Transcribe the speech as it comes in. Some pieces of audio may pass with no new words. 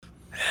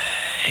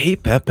Hey,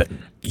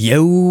 Pepin.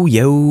 Yo,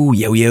 yo,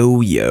 yo,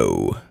 yo,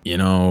 yo. You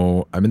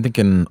know, I've been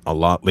thinking a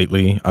lot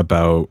lately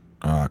about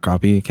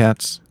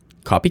copycats.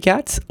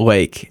 Copycats?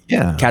 Like,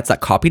 Yeah. cats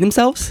that copy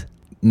themselves?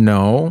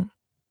 No,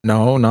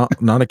 not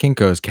a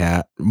Kinko's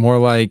cat. More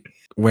like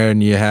when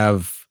you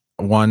have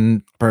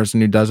one person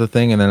who does a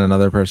thing and then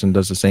another person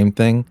does the same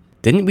thing.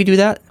 Didn't we do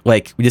that?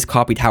 Like, we just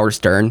copied Howard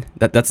Stern?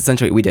 That's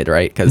essentially what we did,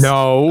 right?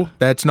 No,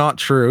 that's not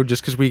true.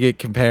 Just because we get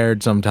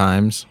compared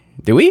sometimes.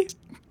 Do we?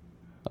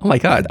 Oh my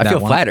god, I feel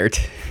flattered.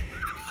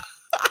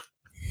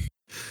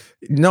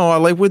 No, I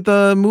like with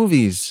the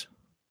movies.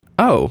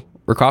 Oh,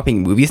 we're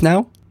copying movies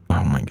now?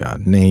 Oh my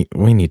god, Nate,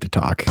 we need to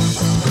talk.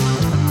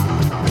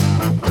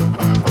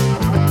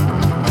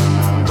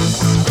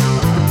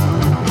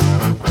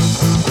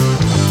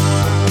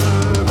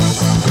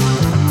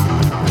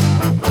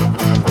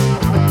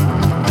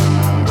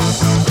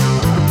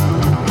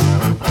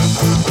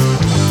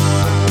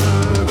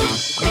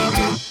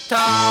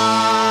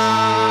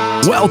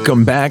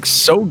 Welcome back.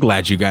 So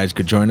glad you guys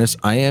could join us.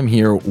 I am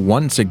here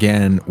once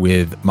again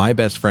with my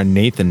best friend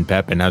Nathan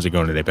Pepin. How's it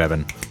going today,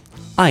 Pepin?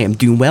 I am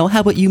doing well. How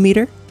about you,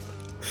 Meter?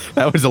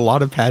 That was a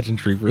lot of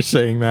pageantry for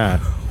saying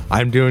that.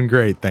 I'm doing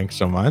great. Thanks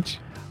so much.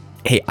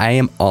 Hey, I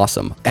am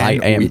awesome.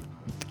 And I am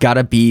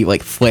gotta be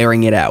like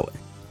flaring it out.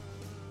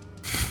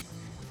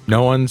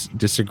 No one's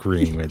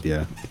disagreeing with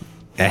you.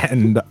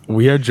 And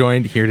we are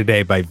joined here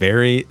today by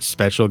very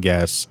special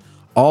guests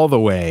all the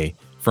way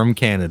from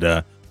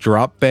Canada,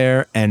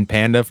 Dropbear and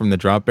Panda from the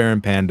Dropbear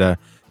and Panda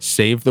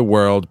Save the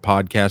World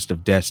podcast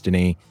of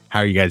Destiny. How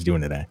are you guys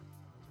doing today?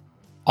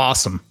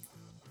 Awesome.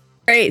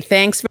 Great.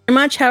 Thanks very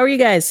much. How are you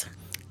guys?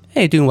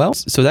 Hey, doing well.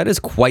 So that is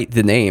quite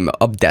the name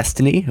of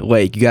Destiny.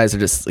 Like, you guys are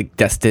just like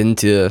destined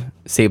to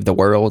save the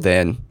world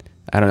and,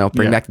 I don't know,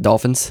 bring back the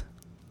dolphins.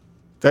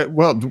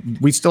 Well,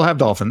 we still have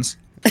dolphins.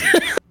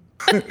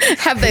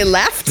 Have they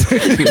left?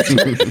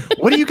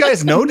 What do you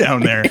guys know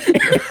down there?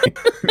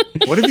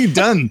 What have you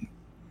done?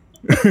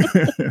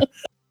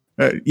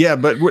 Yeah,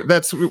 but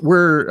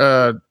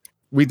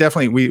we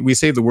definitely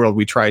save the world.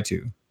 We try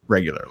to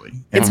regularly.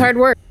 It's hard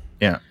work.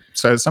 Yeah.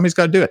 So somebody's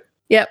got to do it.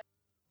 Yep.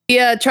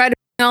 Yeah. Try to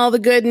bring all the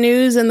good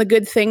news and the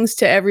good things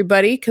to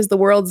everybody because the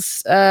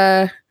world's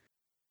not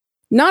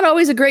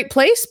always a great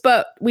place,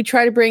 but we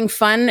try to bring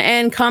fun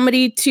and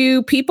comedy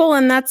to people,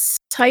 and that's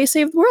how you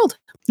save the world.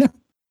 Yeah.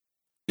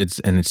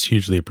 It's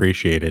hugely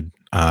appreciated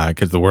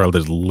because the world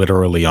is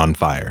literally on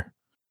fire.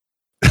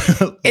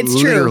 It's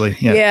Literally,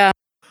 true. Yeah.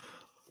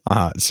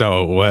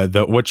 So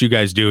what you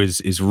guys do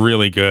is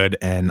really good,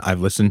 and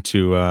I've listened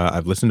to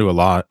a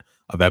lot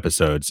of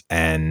episodes,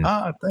 and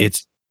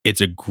it's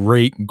a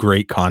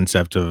great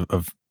concept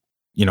of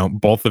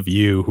both of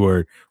you who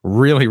are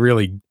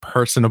really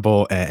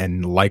personable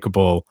and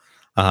likable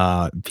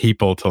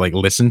people to like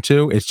listen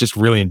to. It's just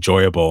really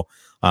enjoyable.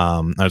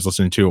 I was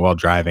listening to it while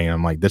driving, and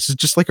I'm like, this is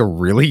just like a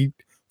really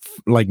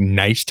like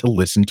nice to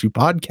listen to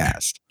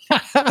podcast.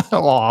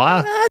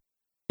 Aw.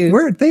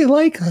 They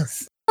like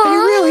us. They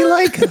really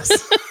like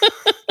us.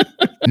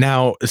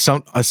 Now,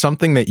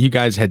 something that you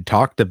guys had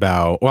talked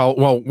about. Well,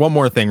 one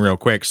more thing real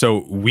quick.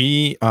 So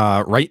we,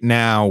 right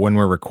now, when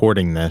we're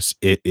recording this,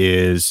 it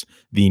is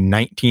the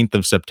 19th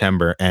of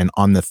September. And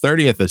on the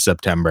 30th of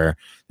September,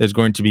 there's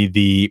going to be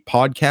the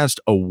podcast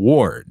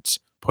awards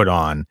put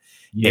on.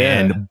 Yeah.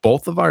 And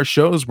both of our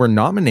shows were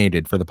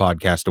nominated for the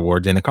podcast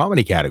awards in a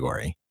comedy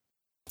category.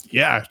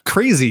 Yeah.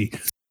 Crazy.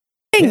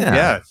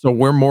 Yeah. So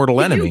we're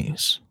mortal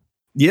enemies.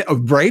 Yeah.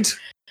 Right.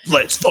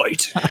 Let's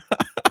fight.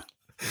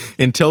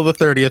 Until the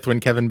 30th when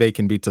Kevin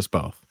Bacon beats us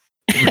both.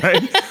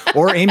 Right?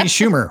 Or Amy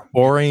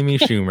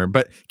Schumer.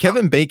 But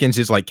Kevin Bacon's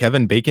is like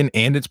Kevin Bacon,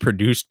 and it's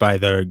produced by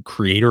the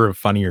creator of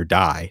Funny or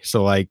Die.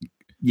 So like,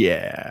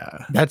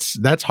 yeah,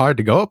 that's hard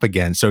to go up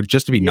against. So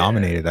just to be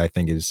nominated, I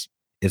think is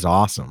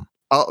awesome.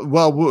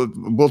 Well,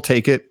 we'll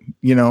take it.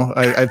 You know,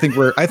 I think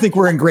we're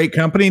in great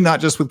company, not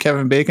just with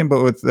Kevin Bacon,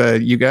 but with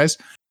you guys.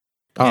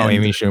 Oh,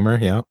 Amy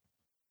Schumer. Yeah.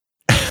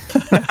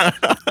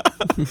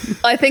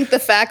 I think the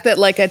fact that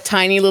like a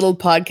tiny little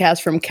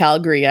podcast from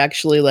Calgary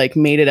actually like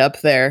made it up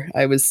there,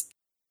 I was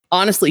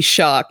honestly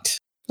shocked,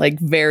 like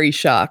very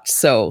shocked.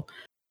 So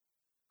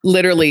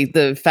literally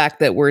the fact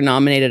that we're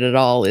nominated at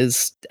all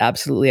is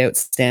absolutely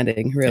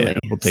outstanding, really. Yeah,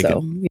 we'll take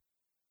it.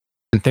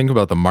 And think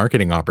about the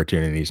marketing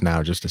opportunities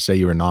now just to say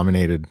you were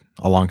nominated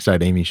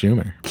alongside Amy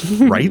Schumer.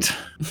 Right?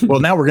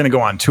 Well, now we're going to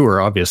go on tour,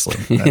 obviously.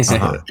 That's,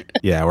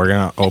 yeah, we're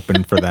going to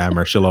open for them,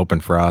 or she'll open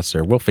for us,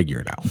 or we'll figure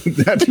it out.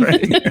 That's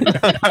right.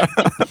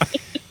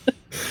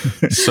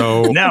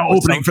 So now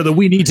opening for the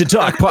We Need to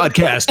Talk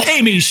podcast,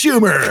 Amy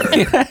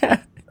Schumer.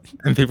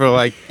 And people are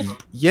like,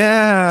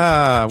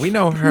 yeah, we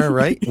know her,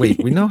 right?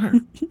 Wait, we know her.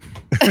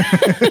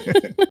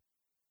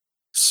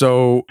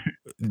 So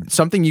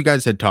something you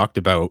guys had talked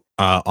about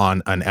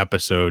on an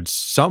episode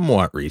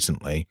somewhat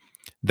recently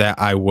that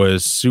I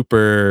was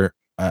super,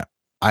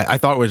 I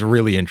thought was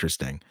really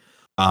interesting.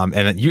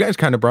 And you guys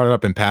kind of brought it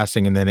up in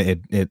passing, and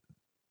then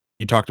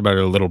you talked about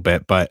it a little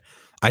bit, but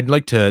I'd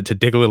like to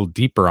dig a little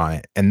deeper on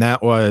it. And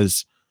that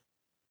was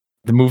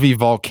the movie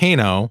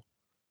Volcano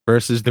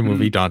versus the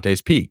movie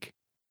Dante's Peak.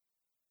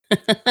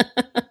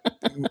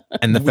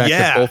 And the fact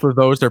that both of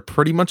those are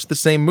pretty much the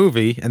same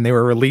movie, and they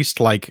were released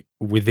like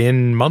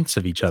within months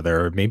of each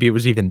other, or maybe it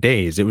was even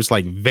days. It was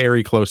like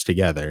very close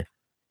together.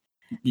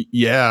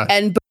 Yeah.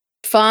 And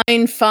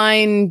fine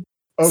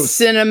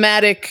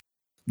cinematic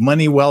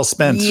money well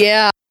spent.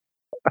 Yeah.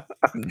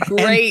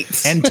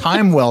 Great. and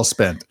time well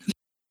spent.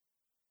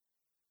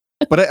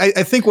 But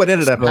I think what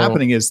ended up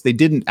happening is they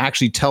didn't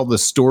actually tell the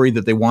story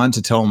that they wanted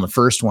to tell in the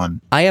first one.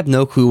 I have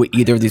no clue what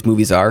either of these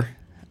movies are.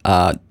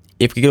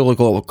 If you get a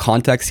little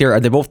context here,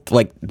 are they both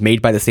like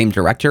made by the same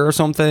director or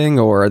something,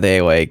 or are they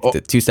like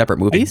two separate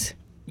movies?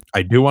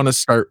 I do want to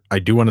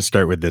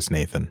start with this,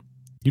 Nathan.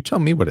 You tell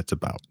me what it's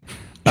about.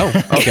 Oh,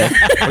 okay.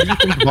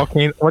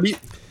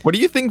 What do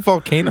you think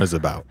Volcano's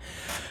about?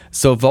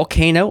 So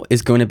Volcano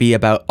is going to be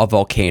about a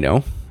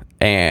volcano,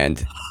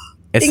 and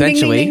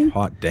essentially, ding.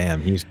 Hot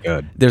damn, he's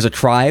good. There's a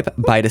tribe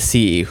by the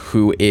sea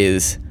who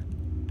is,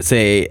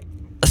 say,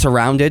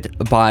 surrounded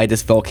by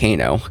this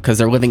volcano because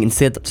they're living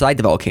inside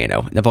the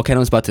volcano. The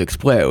volcano is about to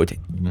explode,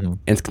 and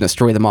it's going to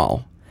destroy them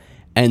all.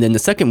 And then the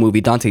second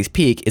movie, Dante's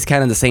Peak, is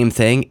kind of the same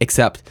thing,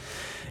 except,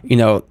 you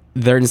know,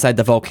 they're inside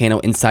the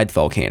volcano,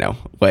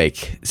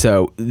 Like,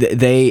 so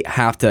they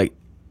have to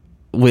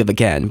live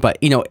again. But,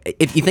 you know,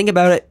 if you think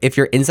about it, if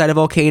you're inside a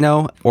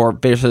volcano or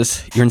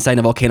versus you're inside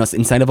a volcano,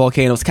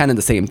 it's kind of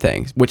the same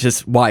thing, which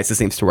is why it's the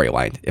same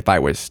storyline, if I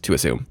was to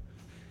assume.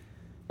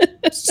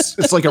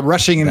 It's like a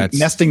rushing and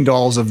nesting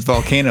dolls of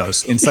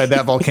volcanoes. Inside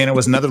that volcano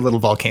was another little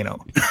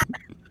volcano.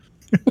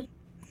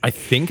 I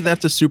think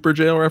that's a Super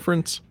Jail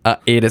reference.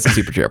 It is a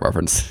Super Jail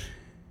reference.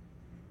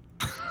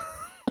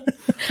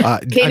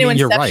 I mean,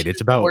 you're right. It's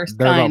about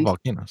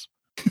volcanoes.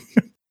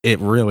 It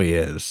really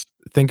is.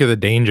 Think of the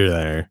danger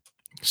there.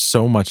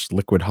 So much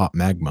liquid hot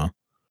magma.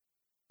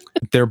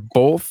 They're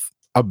both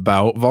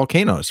about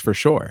volcanoes for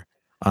sure.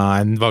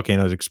 And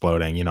volcanoes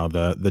exploding, you know,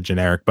 the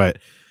generic. But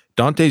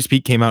Dante's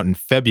Peak came out in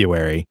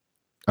February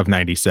of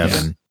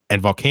 97,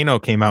 and Volcano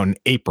came out in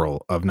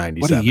April of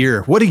 97. What a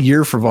year. What a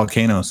year for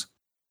volcanoes.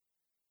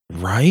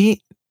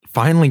 Right?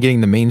 Finally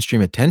getting the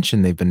mainstream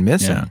attention they've been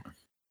missing. Yeah.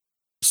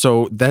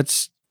 So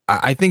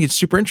I think it's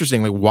super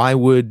interesting. Like, why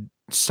would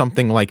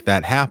something like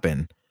that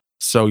happen?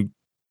 So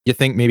you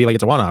think maybe like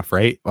it's a one-off,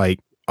 right? Like,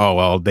 oh,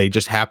 well, they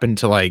just happen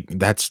to like,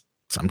 that's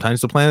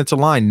sometimes the planets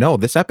align. No,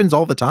 this happens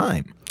all the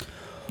time.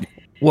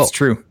 Well, it's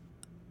true.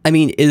 I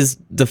mean, is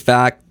the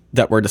fact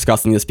that we're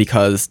discussing this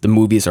because the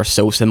movies are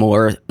so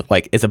similar,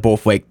 like, is it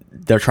both like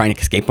they're trying to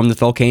escape from this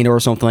volcano or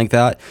something like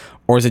that?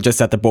 Or is it just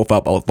that they're both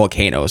about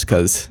volcanoes?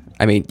 Because,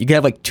 I mean, you can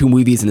have like two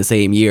movies in the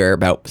same year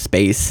about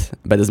space,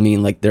 but it doesn't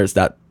mean like there's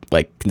that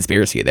like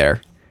conspiracy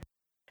there.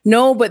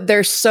 No, but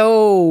they're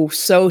so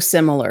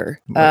similar.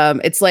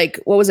 It's like,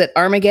 what was it?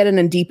 Armageddon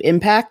and Deep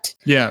Impact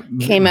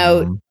came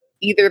out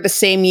either the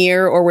same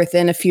year or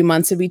within a few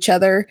months of each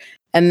other.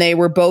 And they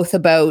were both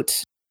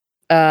about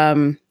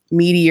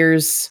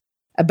meteors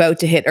about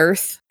to hit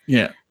Earth.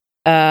 Yeah.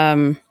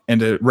 And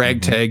a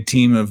ragtag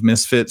team of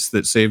misfits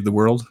that saved the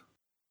world.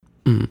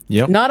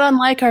 Yep. Not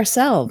unlike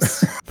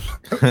ourselves.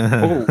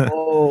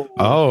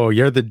 Oh,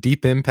 you're the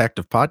Deep Impact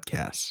of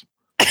podcasts.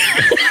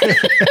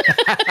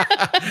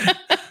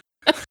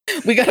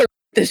 We gotta write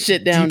this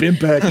shit down.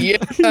 Deep Impact.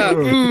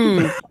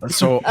 Yeah.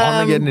 So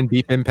Armageddon and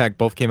Deep Impact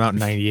both came out in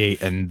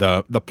 98, and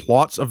the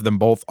plots of them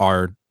both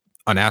are: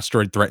 an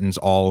asteroid threatens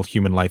all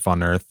human life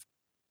on Earth.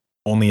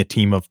 Only a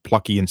team of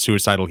plucky and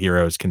suicidal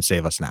heroes can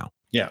save us now.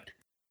 Yeah.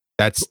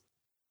 That's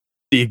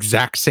the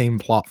exact same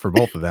plot for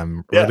both of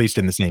them, or at least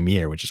in the same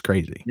year, which is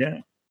crazy.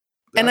 Yeah.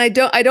 And I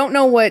don't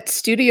know what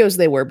studios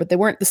they were, but they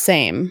weren't the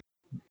same.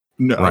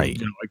 No, right.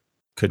 No, I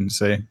couldn't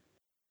say.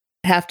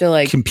 Have to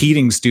like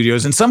competing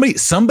studios, and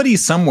somebody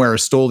somewhere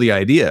stole the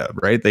idea,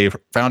 right? They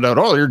found out,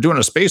 oh, you're doing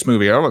a space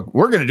movie. Oh,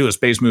 we're going to do a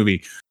space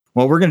movie.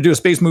 Well, we're going to do a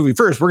space movie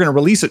first. We're going to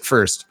release it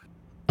first.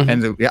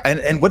 Mm-hmm.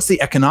 And what's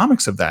the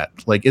economics of that?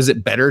 Like, is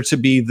it better to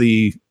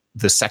be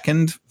the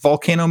second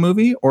volcano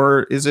movie,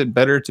 or is it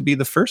better to be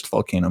the first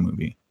volcano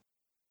movie?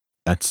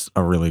 That's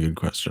a really good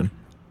question.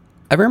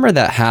 I remember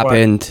that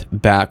happened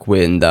back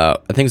when I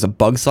think it was A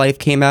Bug's Life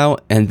came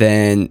out, and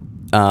then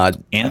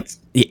Ants.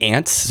 The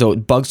Ants. So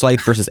Bug's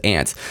Life versus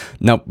Ants.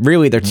 Now,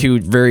 really, they're two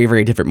very,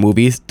 very different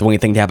movies. The only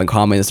thing they have in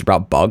common is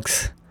about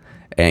bugs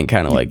and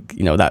kind of like,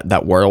 you know,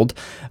 that world.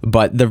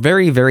 But they're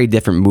very, very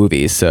different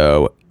movies.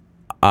 So,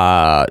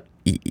 yeah,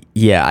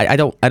 I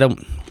don't know.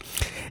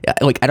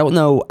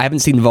 I haven't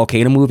seen the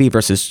Volcano movie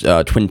versus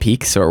Twin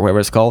Peaks or whatever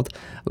it's called,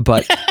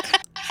 but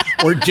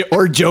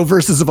or Joe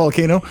versus a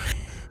volcano.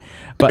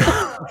 But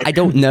I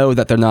don't know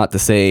that they're not the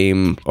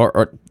same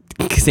or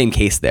same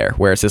case there,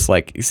 where it's just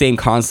like same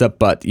concept,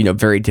 but, you know,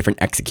 very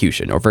different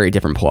execution or very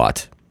different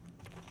plot.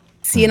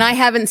 See, and I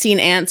haven't seen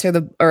Ants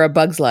or A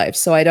Bug's Life,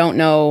 so I don't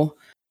know.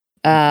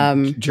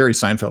 Jerry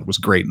Seinfeld was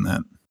great in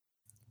that.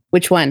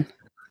 Which one?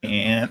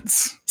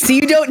 Ants. So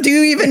do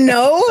you even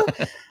know?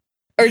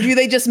 Or do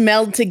they just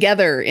meld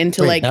together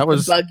into that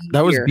was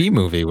B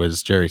movie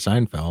was Jerry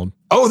Seinfeld.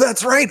 Oh,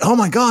 that's right. Oh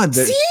my God.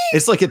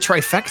 It's like a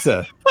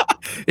trifecta.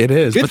 It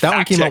is, but that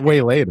one came out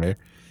way later.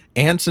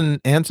 Ants and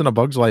A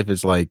Bug's Life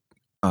is like,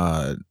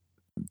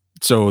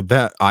 so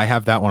that I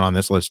have that one on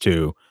this list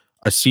too.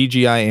 A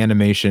CGI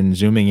animation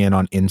zooming in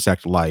on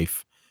insect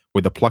life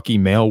with a plucky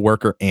male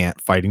worker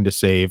ant fighting to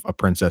save a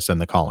princess and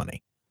the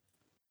colony.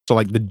 So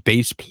like the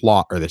base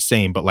plot are the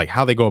same, but like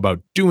how they go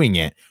about doing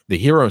it, the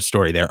hero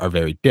story there are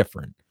very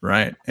different.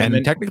 Right. And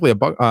then, technically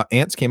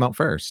Ants came out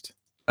first.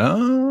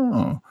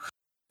 Oh.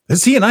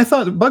 See, and I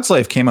thought Bug's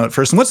Life came out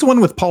first. And what's the one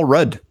with Paul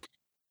Rudd?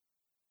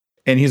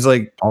 And he's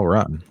like Paul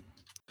Rudd.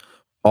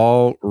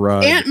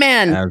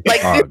 Ant-Man,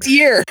 like this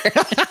year.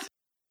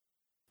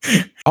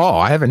 Oh,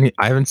 I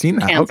haven't seen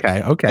that.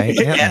 Okay.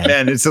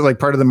 Ant-Man. It's like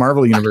part of the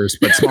Marvel universe,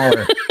 but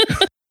smaller.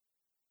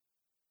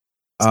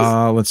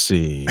 Let's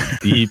see.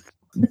 Deep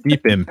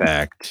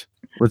Impact.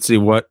 Let's see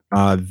what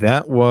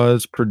that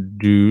was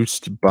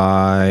produced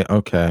by.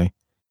 Okay.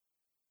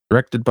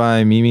 Directed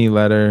by Mimi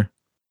Letter.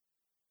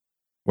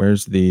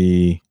 Where's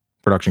the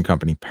production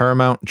company?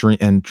 Paramount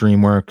and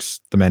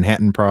DreamWorks, The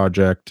Manhattan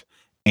Project,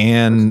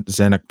 and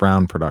Zanuck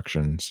Brown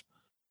Productions.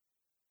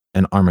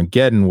 And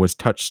Armageddon was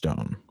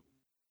Touchstone.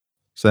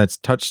 So that's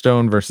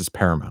Touchstone versus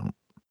Paramount.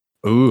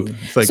 Ooh.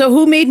 Like so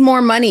who made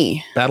more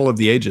money? Battle of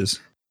the Ages.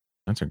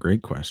 That's a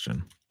great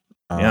question.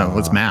 Yeah,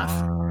 let's math.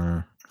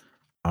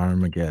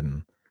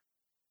 Armageddon.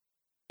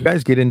 You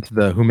guys get into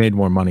the who made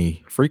more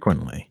money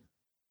frequently.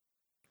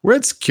 Well,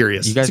 it's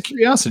curious. It's a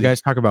curiosity. You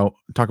guys talk about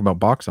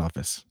box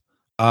office.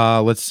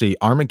 Let's see.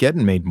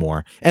 Armageddon made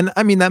more. And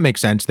I mean, that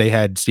makes sense. They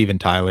had Steven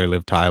Tyler,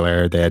 Liv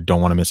Tyler. They had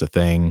Don't Want to Miss a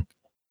Thing.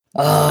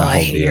 Oh, I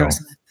hate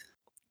Aerosmith.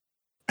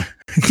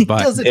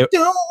 But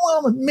don't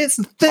want to miss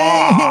a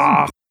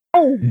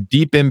thing.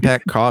 Deep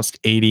Impact cost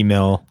 80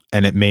 mil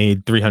and it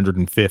made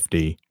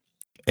 350.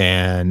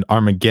 And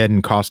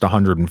Armageddon cost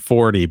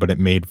 140, but it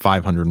made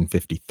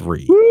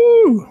 553.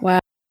 Woo! Wow.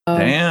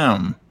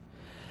 Damn.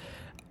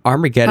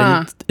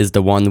 Armageddon is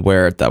the one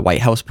where the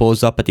White House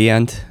blows up at the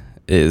end.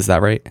 Is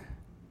that right?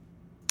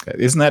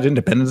 Isn't that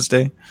Independence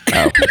Day?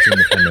 Oh, it's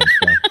Independence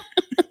Day.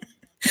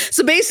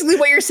 So basically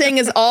what you're saying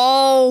is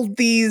all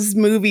these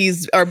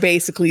movies are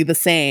basically the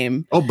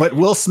same. Oh, but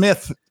Will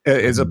Smith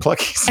is a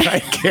plucky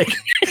sidekick.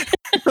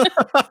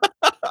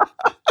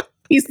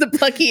 He's the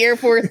plucky Air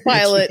Force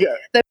pilot.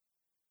 Yeah.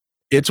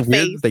 It's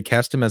weird that they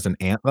cast him as an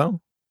ant,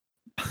 though.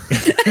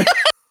 That's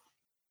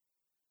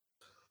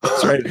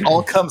right. It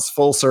all comes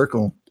full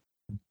circle.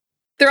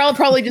 They're all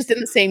probably just in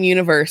the same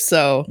universe.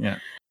 So yeah.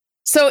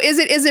 So is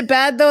it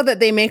bad though that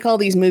they make all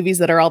these movies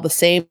that are all the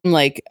same,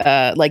 like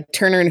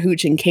Turner and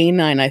Hooch and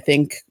K-9, I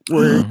think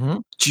were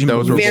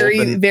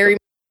very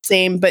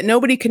same, but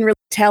nobody can really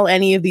tell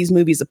any of these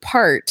movies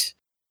apart.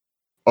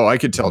 Oh, I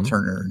could tell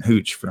Turner and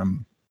Hooch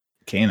from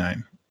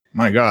K-9.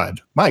 My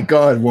God,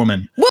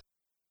 woman. Well,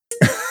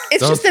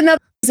 it's just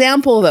another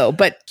example though,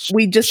 but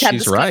we just have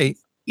she's right.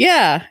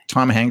 Yeah.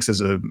 Tom Hanks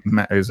is a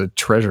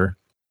treasure.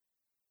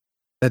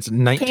 That's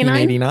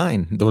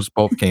 1989. K-9? Those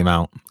both came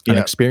out. An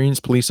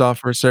experienced police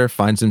officer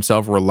finds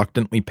himself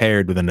reluctantly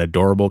paired with an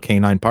adorable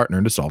canine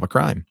partner to solve a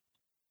crime.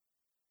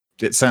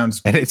 It sounds...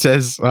 And it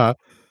says,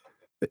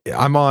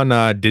 I'm on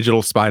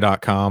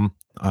digitalspy.com.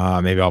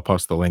 Maybe I'll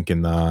post the link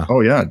in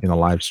the in the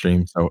live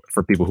stream. So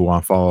for people who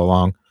want to follow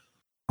along.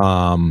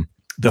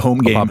 The home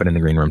game. I'll pop it in the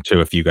green room too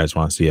if you guys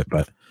want to see it.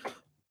 But there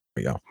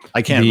we go.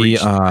 I can't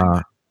reach.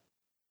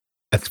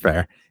 That's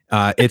fair.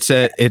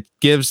 It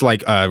gives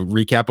like a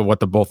recap of what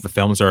both the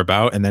films are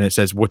about, and then it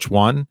says which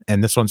one.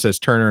 And this one says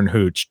Turner and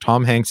Hooch,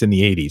 Tom Hanks in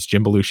the 80s.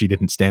 Jim Belushi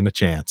didn't stand a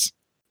chance.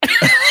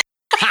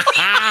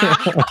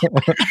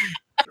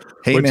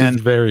 Hey, which man,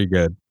 is very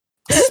good.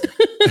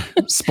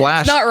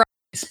 Splash. Not right.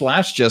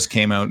 Splash just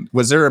came out.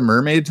 Was there a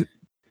mermaid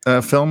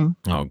film?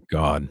 Oh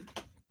God!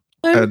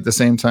 At the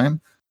same time,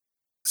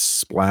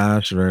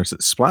 Splash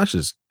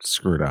is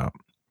screwed up.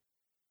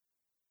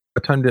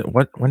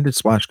 When did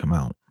Splash come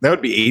out? That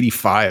would be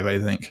 85, I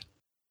think.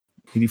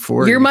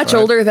 84. You're 85. much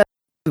older than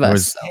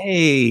us.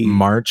 Hey,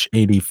 March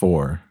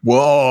 84.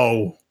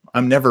 Whoa,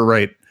 I'm never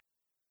right.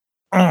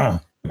 You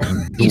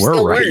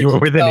were right. You were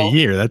within a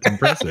year. That's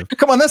impressive.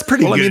 Come on, that's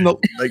pretty good. I mean,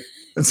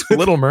 The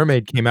Little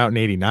Mermaid came out in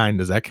 89.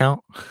 Does that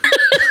count?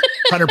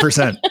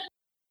 100%.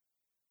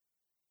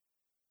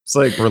 It's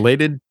like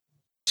related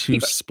to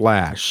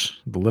Splash,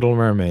 The Little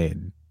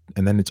Mermaid,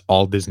 and then it's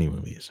all Disney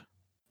movies.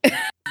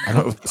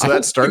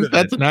 That started.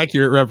 That's an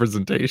accurate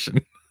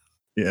representation.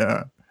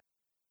 Yeah.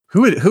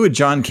 Who would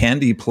John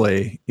Candy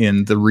play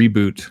in the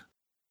reboot?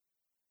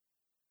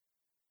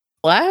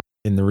 What?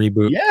 In the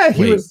reboot? Yeah,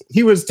 he was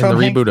in the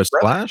reboot of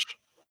Splash.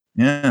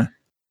 Yeah.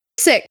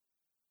 Sick.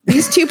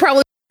 These two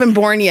probably haven't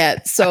been born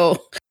yet. So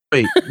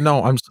wait,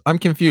 no, I'm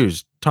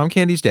confused. Tom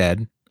Candy's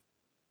dead.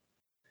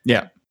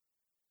 Yeah.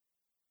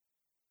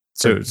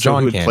 So John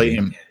who would Candy. play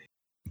him?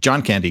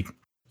 John Candy,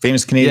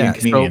 famous Canadian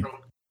comedian.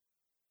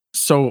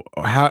 So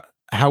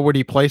how would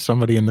he play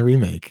somebody in the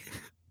remake?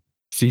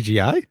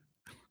 CGI?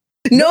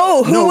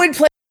 No, who would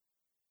play?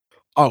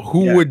 Oh,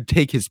 who would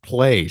take his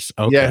place?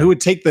 Okay. Yeah, who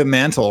would take the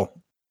mantle?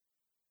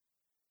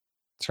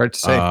 It's hard to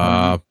say.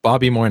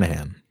 Bobby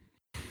Moynihan.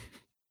 I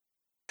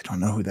don't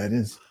know who that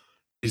is.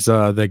 He's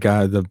the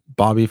guy, the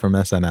Bobby from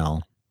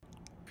SNL.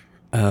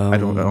 I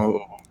don't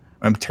know.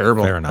 I'm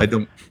terrible. I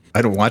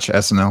don't watch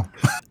SNL.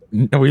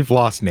 No, we've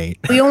lost Nate.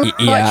 We only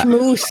watch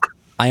Moose.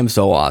 I am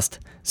so lost.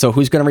 So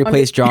who's going to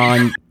replace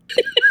John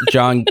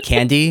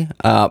Candy?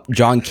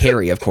 John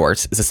Kerry, of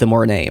course, is a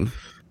similar name.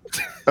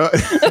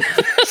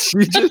 Did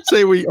you just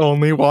say we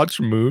only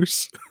watch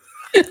Moose?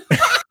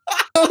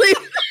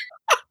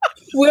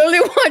 We only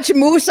watch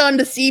Moose on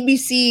the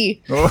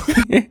CBC. Oh.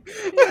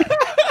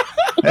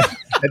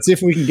 Let's see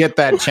if we can get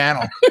that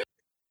channel.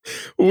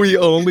 We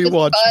only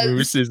watch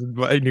Moose is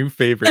my new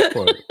favorite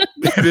quote.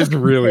 It is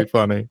really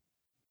funny.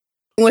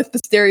 With the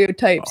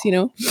stereotypes,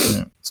 Yeah,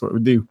 that's what we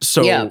do.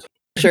 So yeah,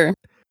 sure.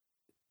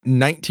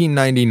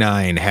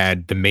 1999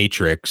 had The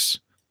Matrix,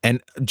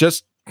 and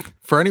just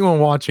for anyone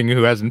watching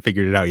who hasn't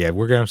figured it out yet,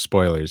 we're gonna have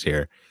spoilers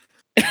here.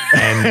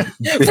 And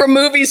for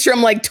movies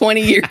from like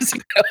 20 years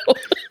ago.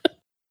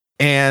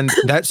 And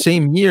that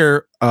same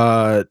year,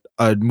 a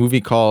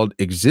movie called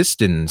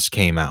Existence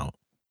came out.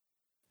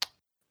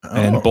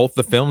 And both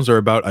the films are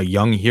about a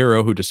young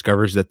hero who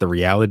discovers that the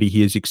reality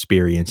he is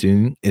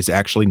experiencing is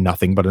actually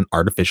nothing but an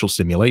artificial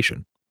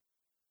simulation.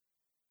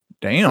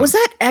 Damn. Was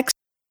that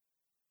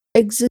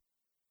Exist?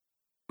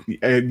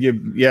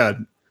 Yeah.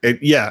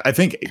 I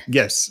think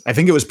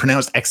it was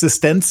pronounced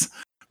Existence,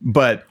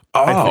 but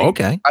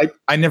okay.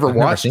 I never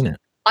watched it.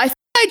 I think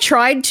I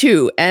tried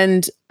to,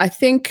 and I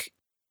think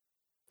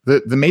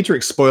the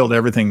Matrix spoiled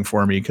everything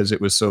for me because it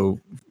was so.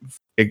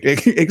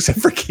 Except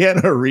for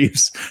Keanu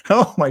Reeves.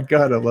 Oh my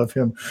God, I love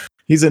him.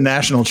 He's a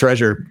national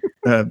treasure.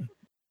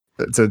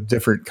 It's a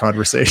different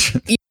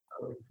conversation.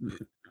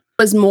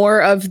 Was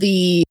more of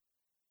the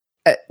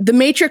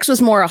Matrix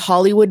was more a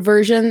Hollywood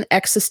version.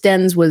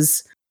 Existence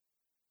was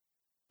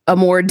a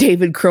more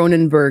David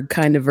Cronenberg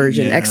kind of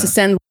version. Yeah.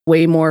 Existence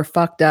way more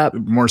fucked up,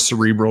 more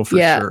cerebral for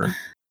sure.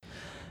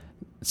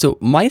 So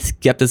my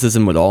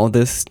skepticism with all of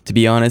this, to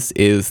be honest,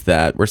 is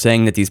that we're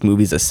saying that these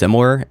movies are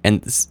similar,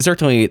 and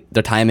certainly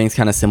their timing's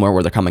kind of similar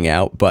where they're coming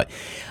out, but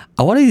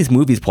a lot of these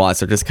movies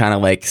plots are just kind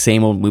of like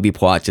same old movie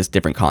plot, just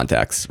different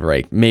contexts,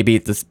 right?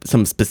 Maybe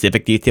some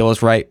specific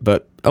details, right?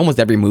 But almost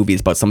every movie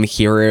is about some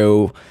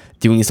hero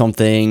doing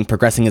something,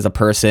 progressing as a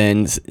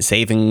person,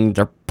 saving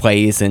their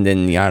place, and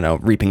then, I don't know,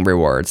 reaping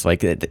rewards. Like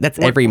that's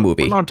every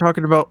movie. We're not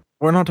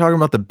talking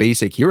about the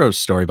basic hero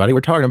story, buddy.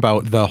 We're talking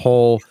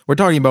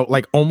about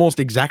like almost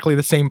exactly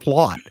the same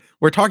plot.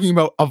 We're talking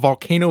about a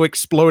volcano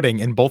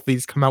exploding, and both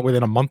these come out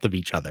within a month of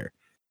each other.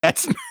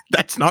 That's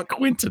not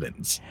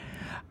coincidence.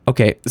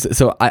 Okay,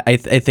 so I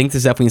think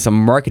there's definitely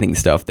some marketing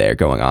stuff there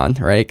going on,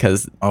 right?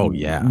 Because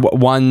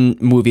one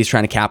movie is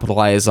trying to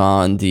capitalize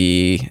on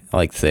the,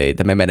 like, say,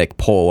 the mimetic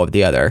pull of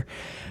the other,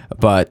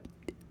 but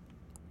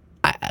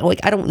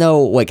I don't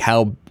know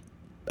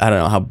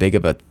how big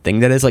of a thing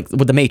that is. Like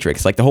with the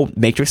Matrix, like the whole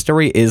Matrix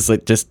story is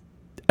like just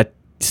a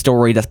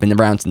story that's been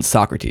around since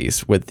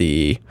Socrates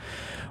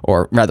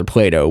or rather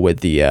Plato with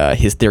the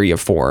his theory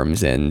of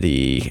forms and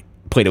the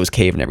Plato's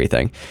cave and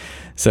everything.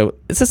 So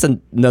it's just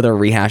another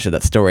rehash of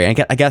that story. I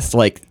guess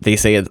like they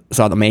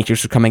saw the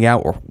Matrix was coming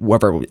out, or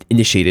whoever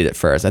initiated it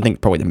first. I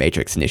think probably the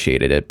Matrix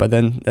initiated it. But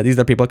then these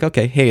other people like,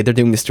 okay, hey, they're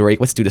doing the story.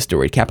 Let's do the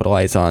story.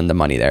 Capitalize on the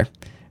money there,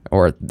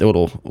 or the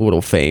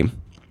little fame.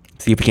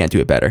 See if we can't do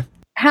it better.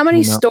 How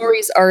many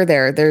stories are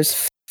there?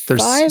 There's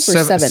 5 or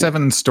 7?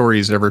 7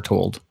 stories ever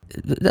told.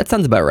 That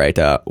sounds about right.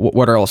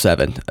 What are all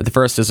 7? The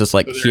first is just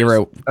like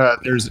hero.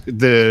 There's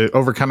the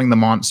Overcoming the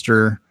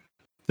Monster.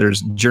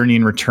 There's Journey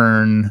and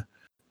Return.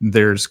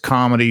 There's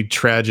comedy,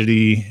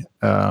 tragedy,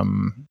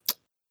 rags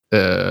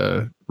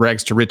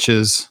to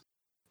riches.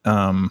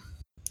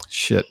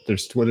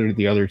 There's what are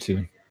the other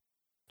 2?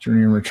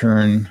 Journey and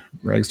Return,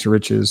 rags to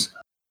riches.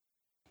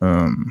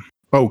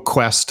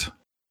 Quest,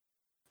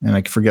 and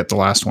I forget the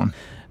last one.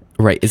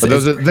 Right.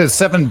 Those are the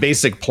 7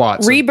 basic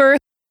plots: Rebirth,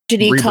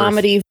 tragedy,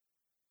 comedy,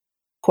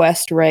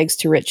 quest, rags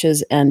to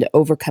riches, and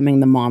overcoming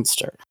the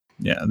monster.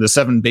 Yeah, the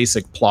 7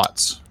 basic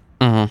plots.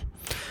 Mm-hmm.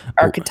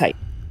 Archetype.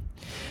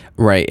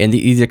 Right, and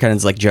these are kind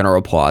of like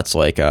general plots,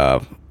 like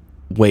the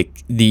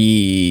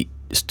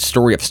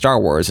story of Star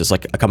Wars is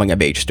like a coming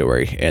of age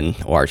story in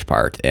large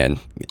part, and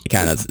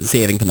kind of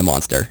saving from the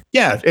monster.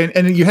 Yeah,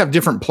 and you have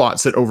different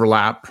plots that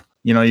overlap.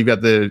 You've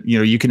got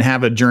you can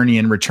have a journey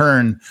and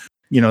return,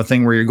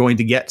 thing where you're going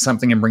to get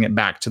something and bring it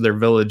back to their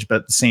village,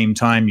 but at the same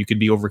time, you could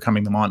be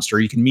overcoming the monster.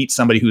 You can meet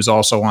somebody who's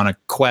also on a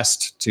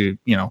quest to,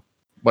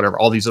 whatever.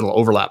 All these little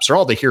overlaps are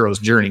all the hero's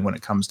journey when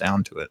it comes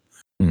down to it.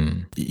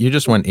 You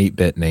just went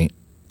 8-bit, Nate.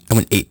 I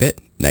went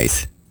 8-bit.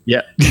 Nice.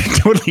 Yeah,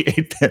 totally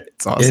 8-bit.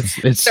 It's awesome.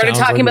 It started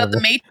talking about the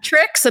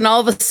Matrix, and all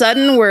of a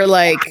sudden we're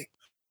like,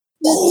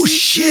 "Oh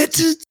shit!"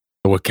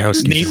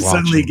 Nate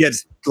suddenly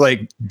gets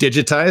like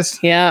digitized.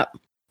 Yeah,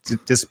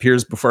 it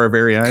disappears before our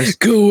very eyes.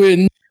 Go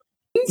in.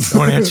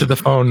 Don't answer the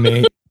phone,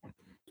 Nate.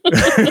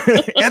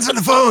 Answer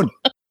the phone.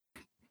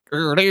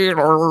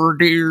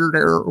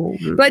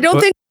 But I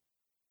don't think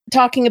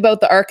talking about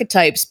the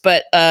archetypes,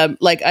 but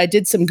like I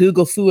did some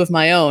Google foo of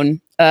my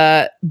own.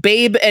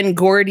 Babe and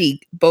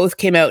Gordy both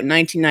came out in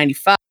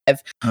 1995.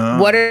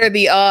 What are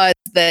the odds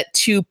that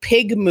two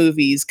pig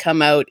movies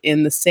come out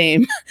in the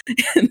same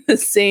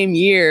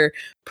year,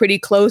 pretty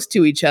close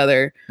to each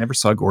other? Never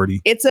saw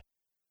Gordy. It's a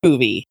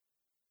movie.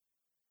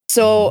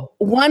 So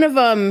one of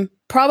them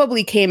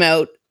probably came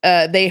out.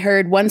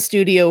 One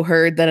studio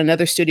heard that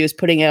another studio is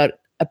putting out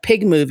a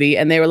pig movie,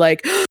 and they were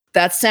like,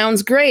 that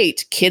sounds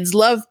great. Kids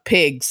love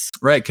pigs.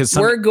 Right, because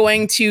we're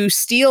going to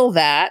steal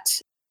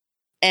that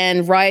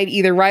and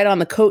either ride on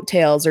the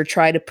coattails or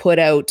try to put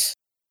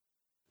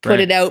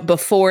it out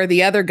before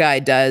the other guy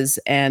does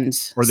and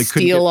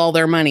steal all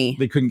their money.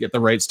 They couldn't get the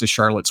rights to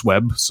Charlotte's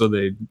Web, so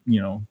they,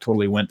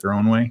 totally went their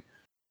own way,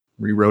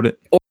 rewrote it.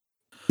 Or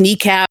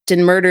kneecapped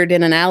and murdered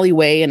in an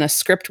alleyway, and a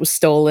script was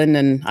stolen,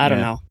 and I don't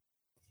know.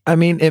 I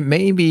mean, it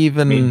may be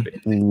even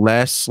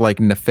less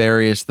like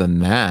nefarious than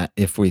that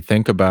if we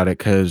think about it,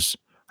 because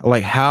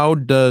like, how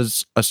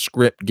does a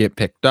script get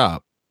picked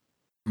up?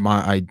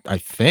 I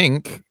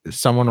think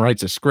someone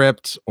writes a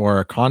script or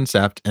a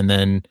concept and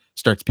then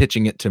starts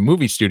pitching it to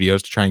movie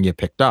studios to try and get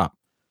picked up.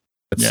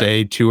 Let's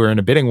say two are in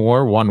a bidding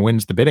war. One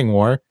wins the bidding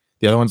war.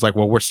 The other one's like,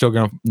 well, we're still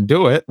going to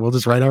do it. We'll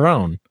just write our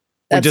own.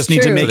 We just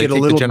need to make it a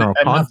little general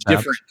concept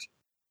different.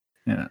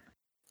 Yeah.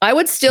 I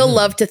would still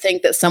love to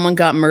think that someone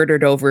got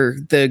murdered over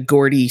the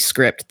Gordy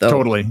script, though.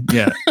 Totally.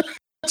 Yeah.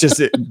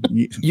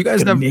 You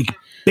guys have make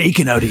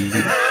bacon out of you.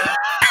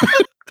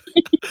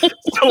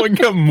 Someone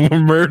got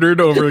murdered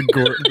over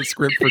the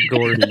script for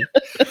Gordy.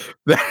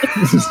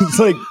 It's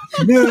like,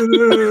 no.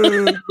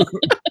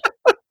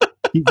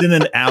 He's in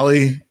an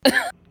alley.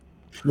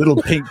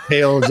 Little pink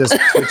tail just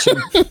twitching.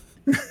 Not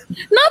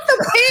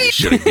the pig.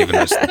 Should have given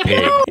us the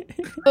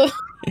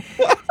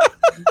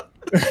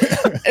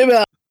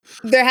pig.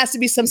 There has to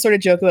be some sort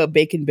of joke about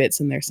bacon bits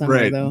in there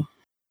somewhere, though.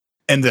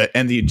 And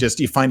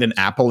you find an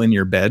apple in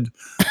your bed.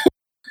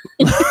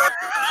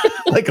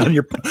 Like on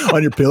your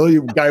pillow,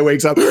 your guy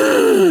wakes up.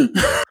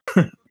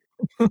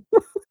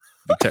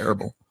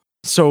 Terrible.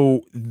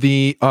 So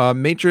the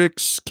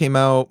Matrix came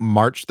out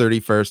March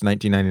 31st,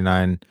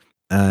 1999,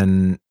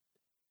 and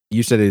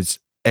you said it's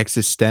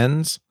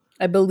Existenz?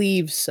 I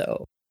believe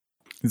so.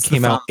 It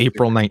came out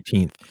April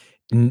 19th.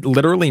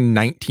 Literally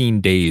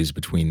 19 days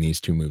between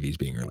these two movies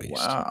being released.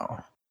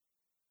 Wow.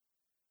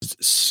 It's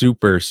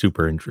super,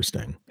 super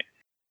interesting.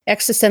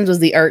 Existenz was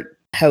the art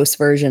house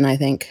version, I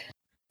think.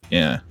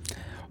 Yeah.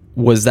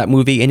 Was that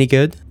movie any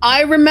good?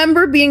 I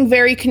remember being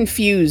very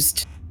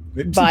confused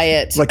by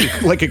it. like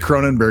a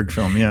Cronenberg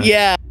film, yeah.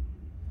 Yeah.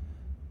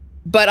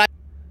 But I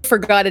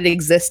forgot it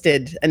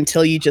existed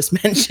until you just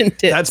mentioned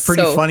it. That's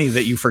pretty funny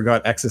that you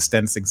forgot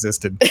Existenz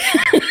existed.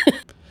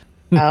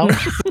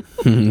 Ouch.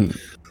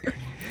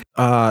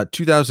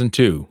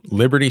 2002,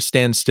 Liberty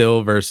Stands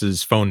Still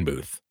versus Phone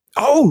Booth.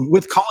 Oh,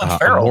 with Colin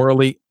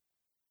Farrell.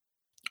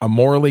 A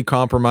morally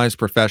compromised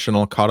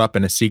professional caught up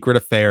in a secret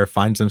affair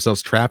finds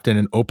themselves trapped in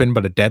an open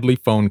but a deadly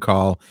phone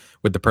call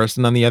with the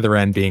person on the other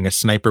end being a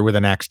sniper with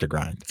an axe to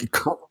grind.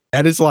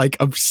 That is like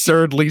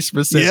absurdly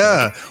specific.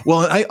 Yeah.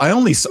 Well,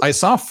 I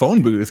saw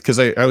Phone Booth because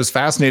I was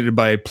fascinated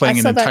by playing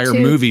an entire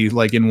movie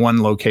like in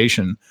one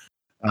location.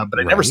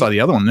 But I never saw the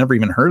other one. Never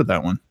even heard of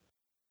that one.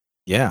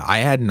 Yeah, I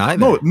hadn't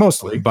either.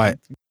 Mostly. But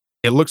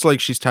it looks like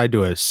she's tied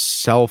to a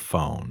cell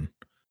phone.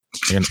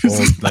 An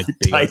old, like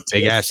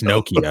big ass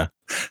Nokia.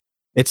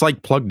 It's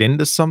like plugged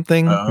into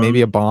something,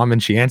 maybe a bomb,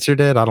 and she answered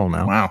it. I don't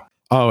know. Wow.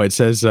 Oh, it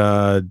says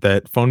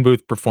that Phone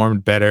Booth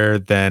performed better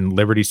than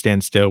Liberty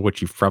Stand Still,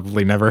 which you've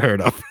probably never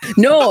heard of.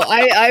 No,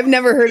 I've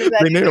never heard of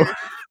that.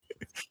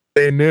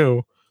 They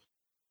knew.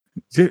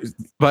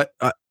 But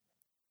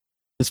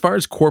as far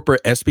as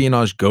corporate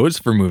espionage goes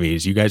for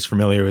movies, you guys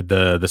familiar with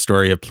the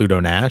story of Pluto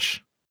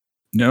Nash?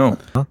 No.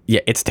 Huh? Yeah,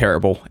 it's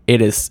terrible.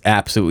 It is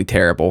absolutely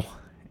terrible.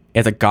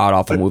 It's a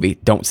god-awful movie.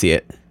 Don't see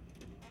it.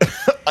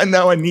 I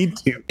know I need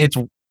to.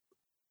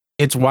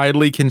 It's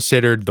widely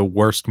considered the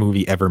worst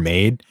movie ever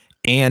made,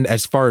 and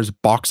as far as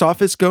box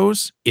office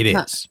goes, it is.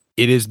 Huh.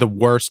 It is the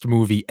worst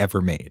movie ever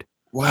made.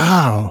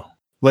 Wow!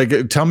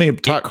 Like, talk me.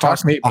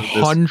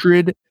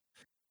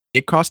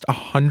 It cost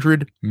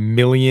 $100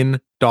 million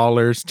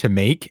to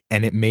make,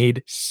 and it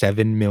made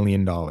 $7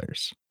 million. Total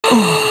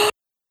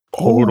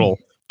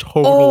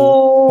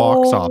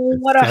box office.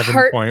 What a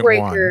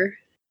heartbreaker!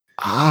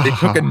 They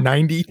took a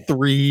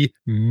 $93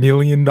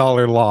 million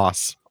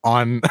loss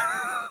on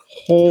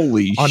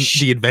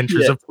the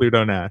Adventures of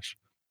Pluto Nash,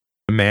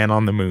 the Man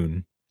on the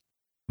Moon.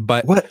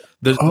 But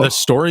the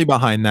story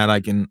behind that, I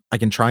can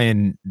try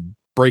and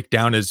break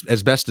down as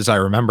best as I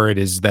remember it,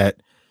 is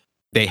that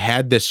they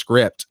had this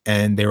script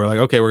and they were like,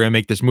 okay, we're gonna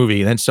make this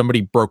movie, and then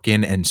somebody broke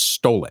in and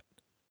stole it.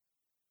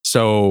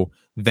 So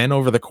then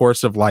over the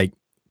course of like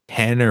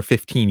 10 or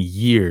 15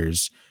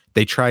 years,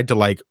 they tried to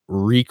like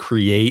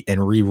recreate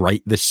and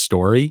rewrite this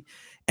story,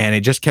 and it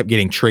just kept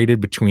getting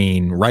traded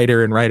between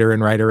writer and writer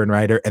and writer and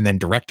writer, and then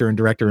director and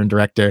director and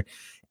director,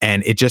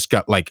 and it just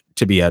got like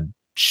to be a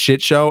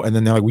shit show. And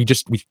then they're like, we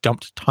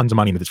dumped tons of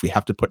money into this. We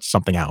have to put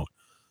something out.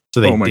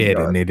 So they did,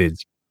 God. And it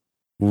is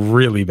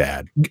really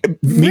bad.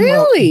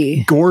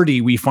 Really?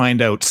 Gordy, we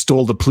find out,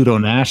 stole the Pluto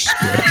Nash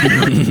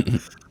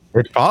script.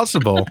 It's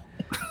possible.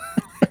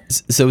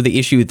 So the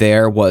issue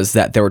there was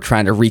that they were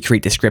trying to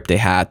recreate the script they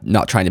had,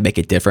 not trying to make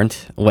it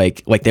different.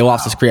 Like they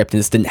lost the script and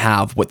just didn't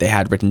have what they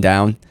had written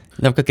down.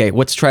 Like, okay,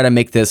 let's try to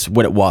make this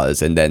what it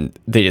was, and then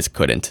they just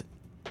couldn't,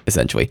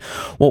 essentially.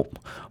 Well,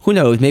 who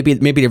knows? Maybe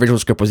the original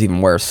script was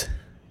even worse.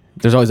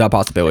 There's always that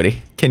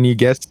possibility. Can you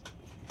guess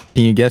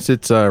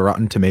its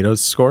Rotten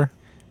Tomatoes score?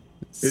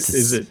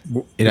 Is it?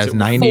 It has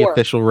 90 4.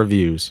 official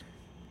reviews.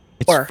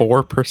 It's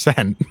 4.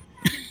 4%.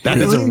 That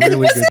is a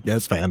really good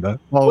guess, Panda.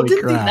 Holy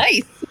crap!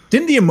 Nice.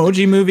 Didn't the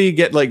Emoji Movie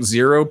get like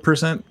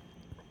 0%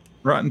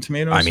 Rotten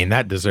Tomatoes? I mean,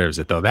 that deserves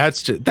it though.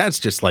 That's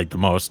just like the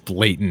most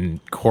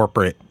blatant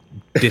corporate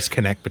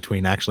disconnect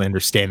between actually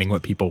understanding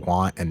what people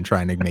want and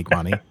trying to make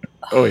money.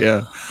 Oh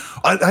yeah,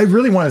 I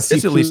really want to see.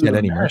 It's at least get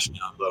any mercy.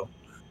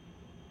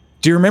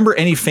 Do you remember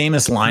any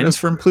famous lines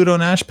from Pluto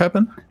Nash,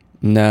 Pepin?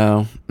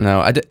 No.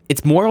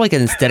 It's more like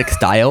an aesthetic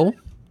style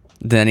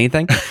than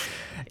anything.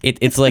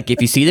 It's like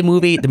if you see the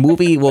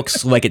movie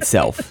looks like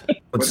itself.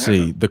 Let's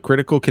see. The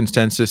critical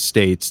consensus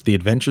states The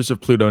Adventures of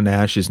Pluto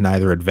Nash is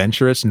neither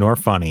adventurous nor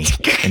funny,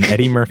 and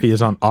Eddie Murphy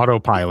is on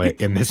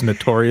autopilot in this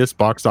notorious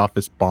box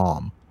office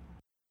bomb.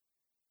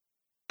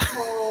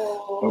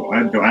 Oh,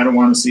 I don't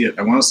want to see it.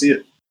 I want to see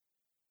it.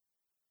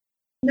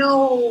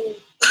 No.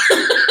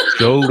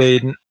 Joe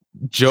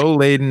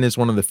Layden is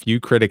one of the few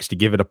critics to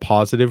give it a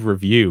positive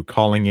review,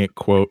 calling it,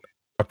 quote,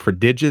 a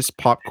prodigious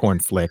popcorn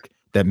flick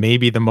that may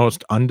be the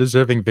most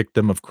undeserving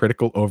victim of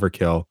critical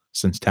overkill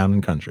since Town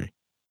and Country.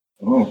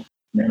 Oh,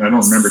 man, I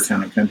don't remember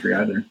Town and Country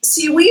either.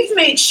 See, we've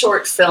made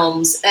short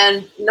films,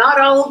 and not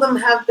all of them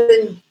have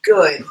been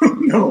good.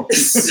 No.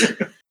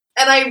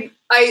 And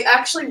I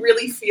actually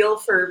really feel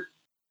for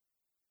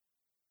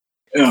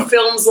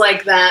films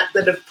like that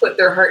have put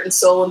their heart and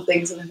soul in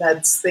things and have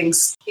had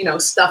things,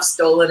 stuff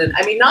stolen. And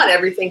I mean, not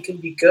everything can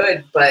be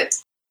good, but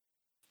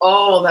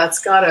that's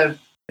gotta.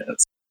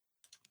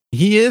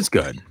 He is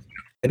good.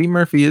 Eddie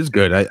Murphy is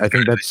good. I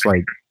think that's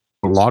like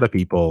a lot of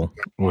people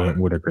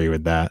would agree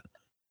with that.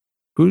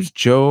 Who's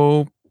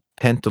Joe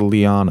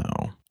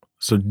Pantoliano?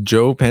 So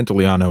Joe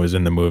Pantoliano is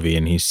in the movie,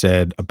 and he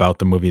said about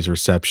the movie's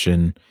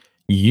reception,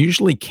 you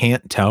usually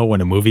can't tell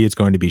when a movie is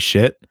going to be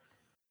shit,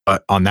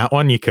 but on that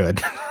one you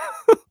could.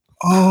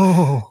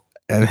 Oh.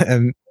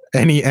 And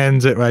he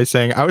ends it by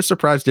saying, I was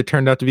surprised it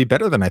turned out to be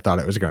better than I thought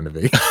it was going to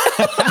be.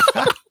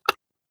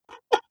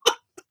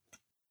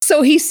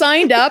 So he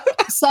signed up,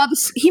 saw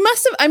this. He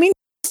must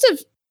have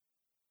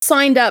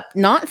signed up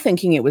not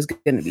thinking it was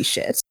going to be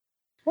shit.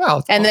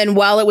 Well, and then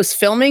while it was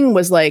filming,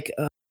 was like,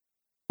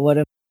 what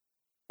a.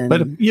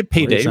 But you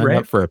payday, right?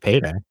 Up for a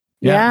payday.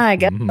 Yeah, I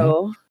guess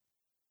so.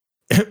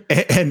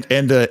 and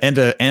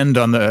end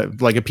on the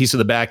like a piece of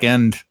the back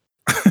end.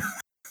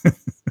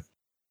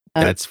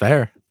 That's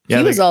fair. Yeah,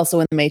 he was also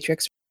in the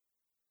Matrix.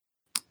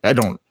 I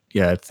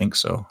think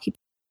so.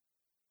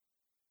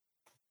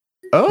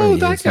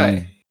 That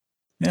guy.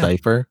 Yeah.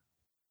 Cypher.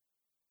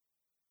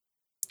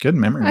 Good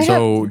memory.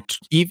 So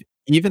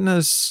even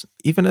as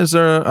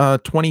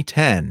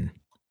 2010,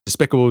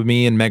 Despicable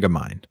Me and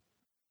Megamind.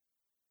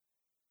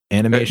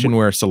 Animation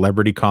where a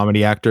celebrity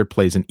comedy actor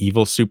plays an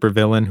evil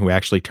supervillain who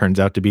actually turns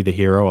out to be the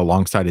hero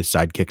alongside his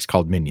sidekicks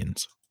called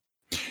Minions.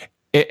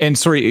 And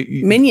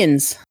sorry,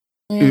 Minions.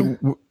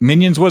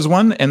 Minions was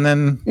one, and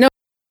then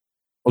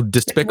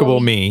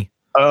Despicable Me.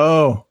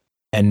 Oh,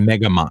 and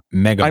Megamind.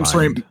 I'm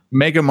sorry,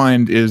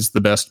 Megamind is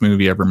the best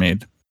movie ever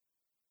made.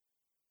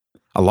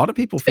 A lot of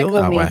people feel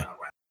that way.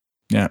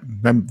 Yeah,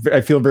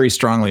 I feel very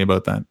strongly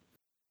about that.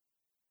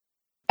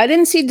 I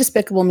didn't see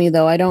Despicable Me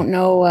though. I don't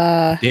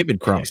know. David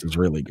Cross is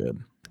really good.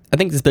 I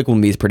think Despicable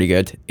Me is pretty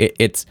good.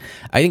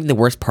 I think the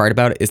worst part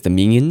about it is the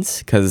Minions,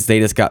 because they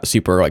just got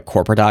super like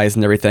corporatized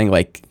and everything.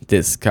 Like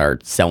this car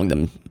selling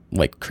them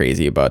like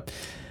crazy, but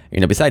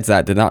besides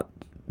that, they're not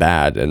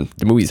bad, and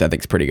the movies I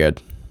think is pretty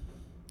good.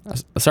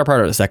 I saw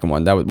part of the second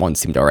one. That one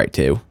seemed all right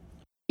too.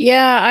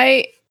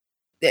 Yeah,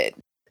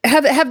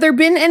 have there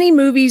been any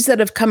movies that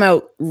have come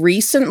out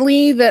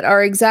recently that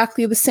are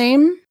exactly the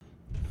same?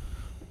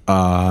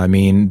 I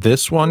mean,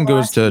 this one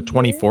goes to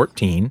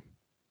 2014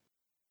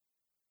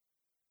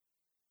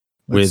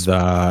 with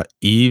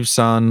Yves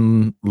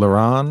Saint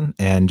Laurent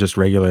and just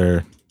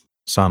regular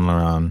Saint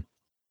Laurent,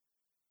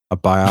 a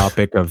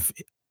biopic of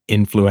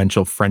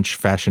influential French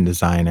fashion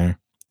designer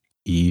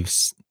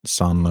Yves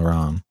Saint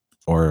Laurent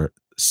or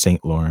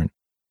Saint Laurent.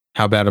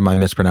 How bad am I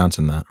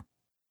mispronouncing that?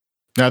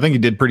 No, I think you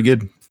did pretty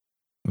good.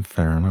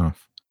 Fair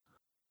enough.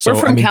 We're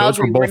from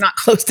Calgary. We're not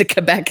close to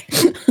Quebec.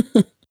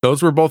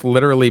 Those were both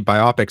literally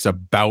biopics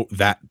about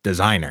that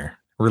designer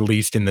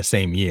released in the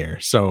same year.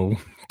 So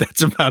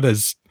that's about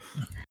as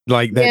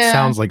like that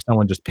sounds like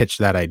someone just pitched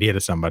that idea to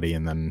somebody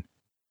and then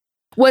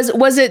was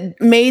it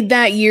made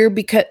that year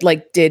because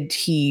like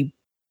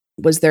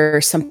was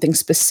there something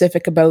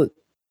specific about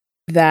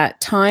that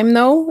time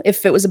though?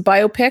 If it was a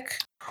biopic?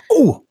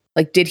 Oh,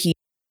 like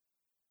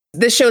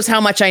this shows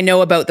how much I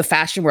know about the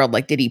fashion world.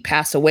 Like, did he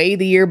pass away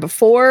the year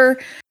before?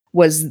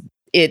 Was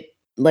it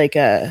like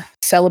a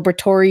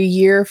celebratory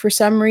year for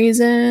some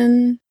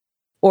reason?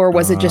 Or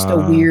was it just a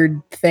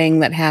weird thing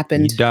that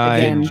happened? He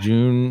died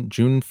again?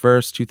 June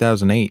 1st,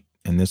 2008,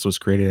 and this was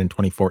created in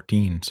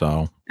 2014.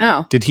 So,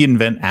 did he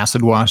invent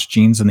acid wash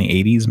jeans in the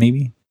 80s,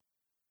 maybe?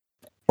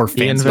 Or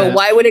fancy? But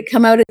why would it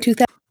come out in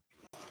 2000?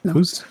 No.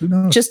 Who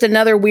knows? Just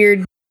another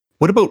weird.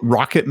 What about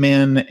Rocket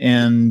Man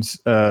and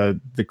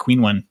the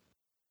Queen one?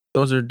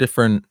 Those are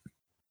different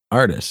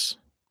artists.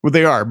 Well,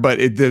 they are, but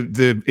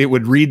it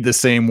would read the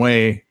same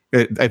way.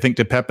 I think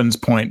to Pepin's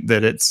point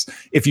that it's,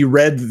 if you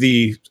read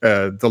the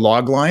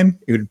log line,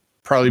 it would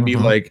probably be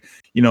like,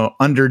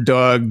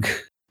 underdog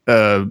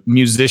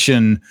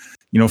musician,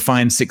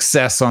 finds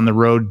success on the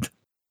road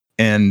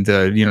and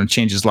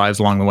changes lives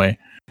along the way.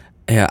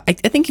 Yeah, I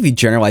think if you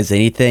generalize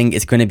anything,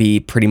 it's going to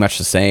be pretty much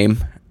the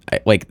same.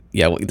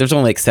 There's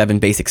only like 7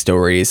 basic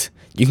stories.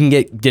 You can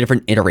get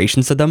different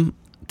iterations of them.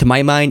 To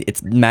my mind,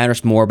 it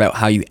matters more about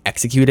how you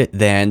execute it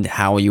than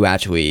how you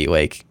actually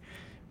like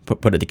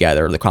put it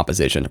together, the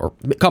composition. Or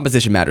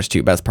composition matters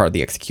too, but that's part of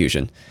the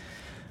execution.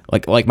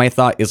 Like my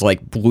thought is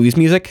like blues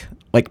music.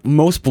 Like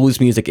most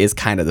blues music is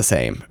kind of the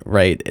same,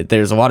 right?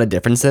 There's a lot of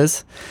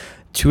differences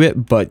to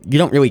it, but you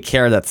don't really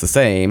care that's the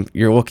same.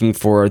 You're looking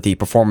for the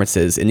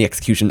performances and the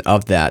execution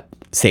of that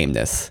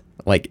sameness.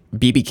 Like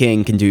B.B.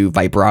 King can do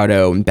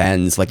vibrato and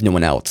bends like no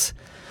one else.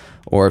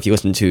 Or if you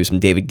listen to some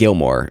David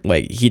Gilmour,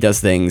 like he does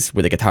things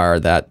with a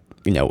guitar that,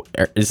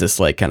 is just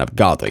like kind of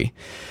godly.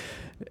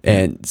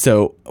 And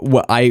so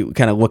what I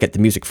kind of look at the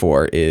music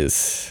for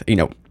is,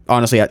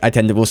 honestly, I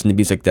tend to listen to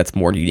music that's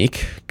more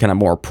unique, kind of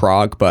more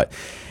prog, but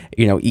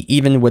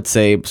even with,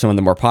 say, some of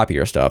the more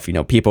popular stuff,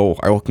 people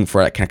are looking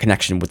for that kind of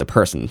connection with the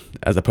person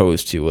as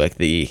opposed to like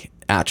the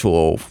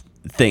actual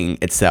thing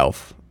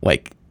itself.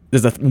 Like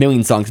there's a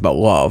million songs about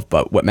love,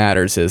 but what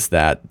matters is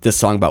that this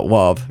song about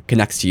love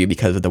connects to you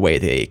because of the way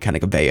they kind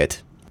of convey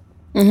it.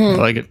 I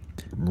like it.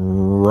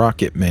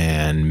 Rocket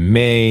Man,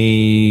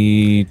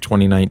 May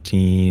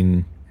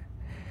 2019.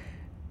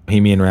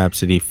 Bohemian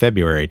Rhapsody,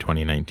 February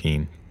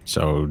 2019.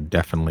 So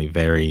definitely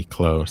very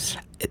close.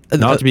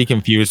 Not to be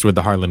confused with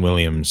the Harlan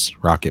Williams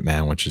Rocket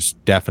Man, which is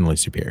definitely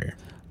superior.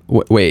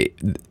 Wait,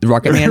 the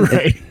Rocket Man?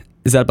 Right.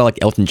 Is that about like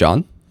Elton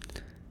John?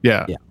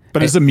 Yeah.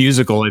 But it's a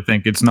musical, I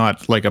think. It's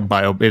not like a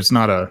bio. It's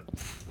not a.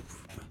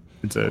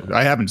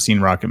 I haven't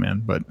seen Rocket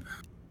Man, but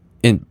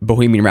in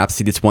Bohemian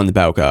Rhapsody, it's one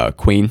about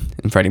Queen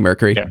and Freddie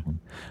Mercury. Yeah.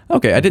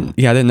 Okay, I didn't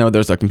know there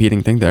was a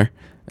competing thing there.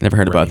 I never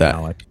heard about that.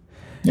 Malek.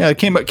 Yeah, it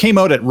came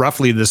out at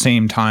roughly the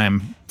same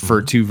time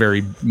for two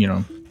very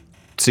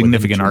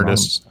significant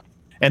artists.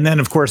 And then,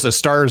 of course, A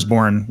Star Is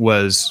Born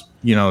was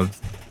you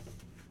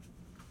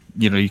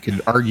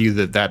could argue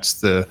that that's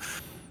the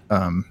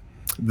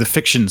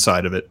fiction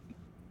side of it.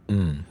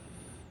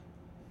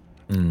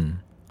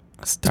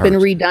 It's been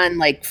redone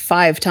like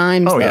 5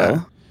 times. Oh, though.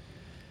 yeah.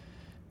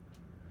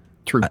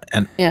 True.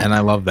 And I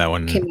love that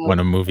when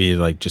a movie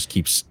like just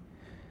keeps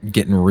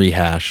getting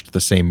rehashed, the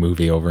same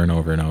movie over and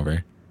over and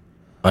over.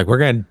 Like we're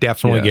gonna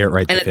definitely get it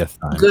right the 5th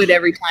time. Good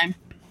every time.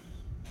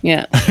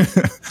 Yeah.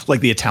 Like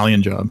The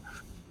Italian Job.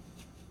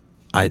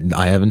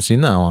 I haven't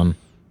seen that one.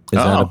 Is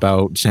that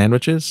about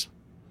sandwiches?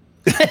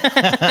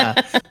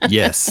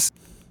 Yes.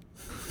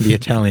 The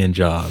Italian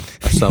Job,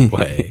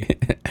 Subway.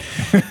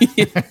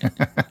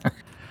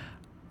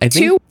 I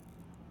think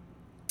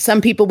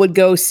some people would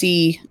go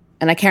see,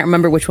 and I can't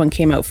remember which one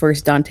came out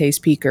first, Dante's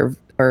Peak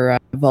or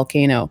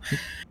Volcano,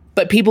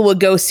 but people would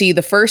go see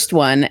the first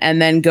one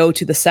and then go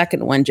to the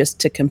second one just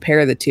to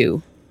compare the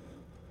two.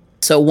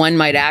 So one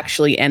might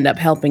actually end up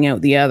helping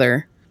out the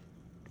other.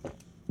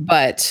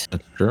 But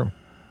that's true.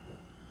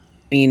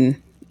 I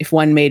mean, if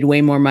one made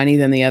way more money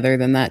than the other,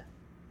 then that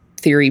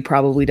theory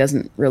probably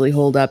doesn't really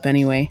hold up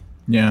anyway.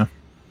 Yeah.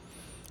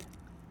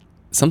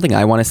 Something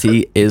I want to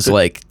see is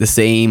like the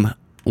same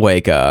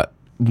like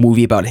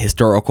movie about a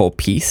historical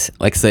piece.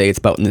 Like say it's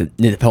about the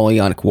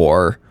Napoleonic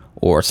War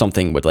or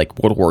something with like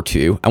World War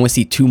II. I want to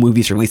see 2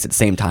 movies released at the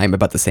same time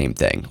about the same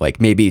thing. Like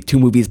maybe 2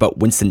 movies about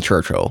Winston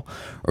Churchill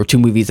or 2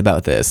 movies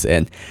about this.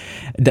 And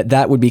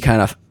that would be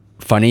kind of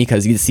funny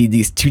because you see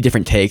these 2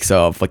 different takes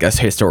of like a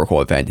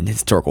historical event and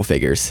historical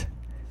figures.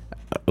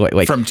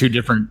 Like from 2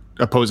 different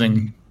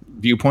opposing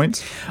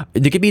viewpoints.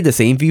 It could be the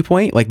same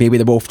viewpoint. Like maybe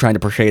they're both trying to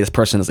portray this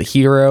person as a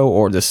hero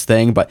or this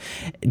thing, but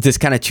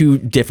just kind of 2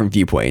 different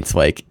viewpoints.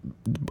 Like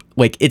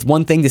it's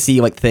one thing to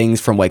see like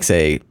things from like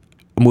say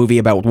a movie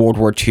about World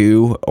War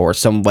II or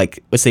some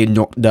like let's say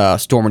the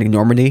storming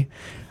Normandy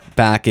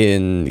back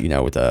in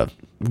the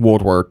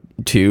World War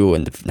II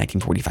in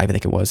 1945 I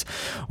think it was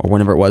or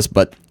whenever it was,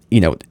 but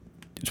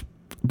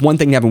one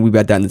thing to have a movie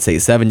about that in say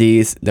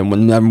 70s, then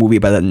another movie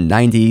about that in the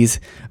 90s,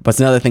 but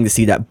it's another thing to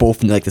see that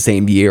both in like the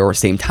same year or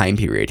same time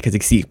period because you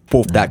can see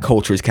both that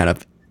culture's kind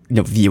of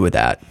view of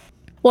that.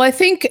 Well, I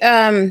think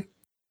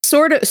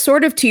sort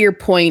of to your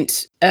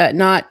point,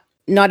 not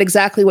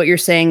exactly what you're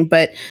saying,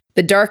 but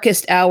The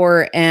Darkest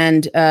Hour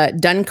and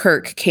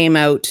Dunkirk came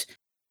out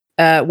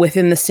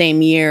within the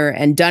same year,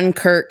 and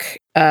Dunkirk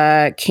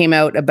came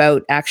out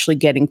about actually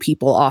getting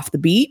people off the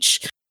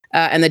beach,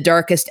 and The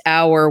Darkest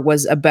Hour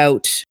was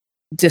about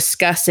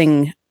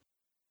discussing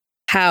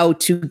how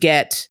to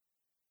get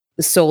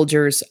the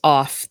soldiers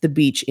off the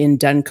beach in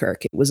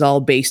Dunkirk. It was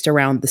all based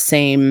around the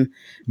same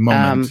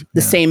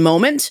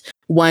moment.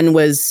 One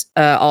was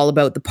all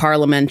about the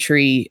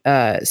parliamentary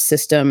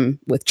system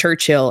with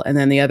Churchill, and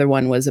then the other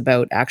one was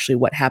about actually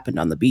what happened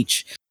on the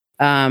beach.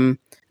 And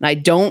I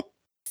don't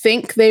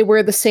think they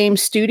were the same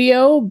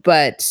studio,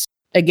 but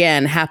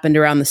again, happened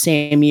around the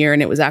same year,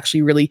 and it was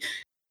actually really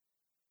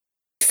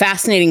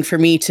fascinating for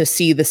me to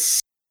see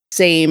the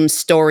same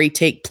story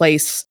take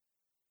place.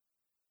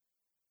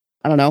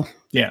 I don't know.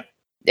 Yeah.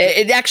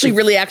 It actually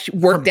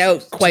worked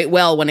out quite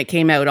well when it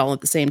came out all at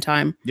the same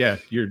time. Yeah,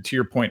 to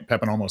your point,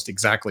 Pepin, almost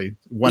exactly.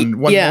 One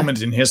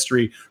moment in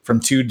history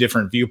from two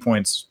different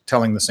viewpoints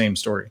telling the same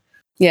story.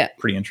 Yeah.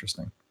 Pretty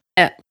interesting.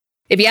 Yeah.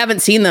 If you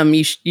haven't seen them,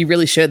 you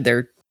really should.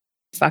 They're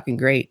fucking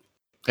great.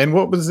 And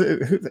what was it?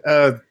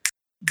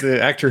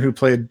 The actor who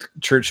played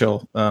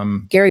Churchill?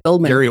 Gary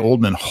Oldman. Gary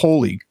Oldman.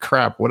 Holy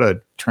crap, what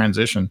a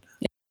transition.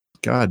 Yeah.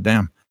 God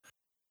damn.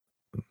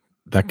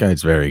 That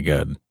guy's very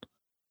good.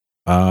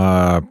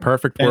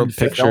 Perfect World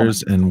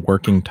Pictures and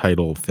Working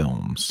Title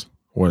Films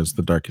was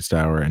The Darkest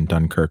Hour, and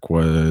Dunkirk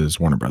was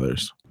Warner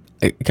Brothers.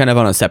 Kind of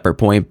on a separate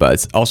point, but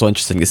it's also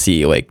interesting to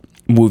see like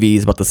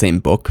movies about the same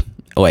book.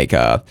 Like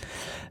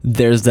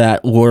there's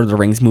that Lord of the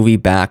Rings movie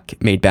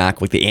made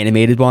back, like the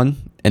animated one,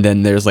 and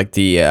then there's like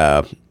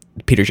the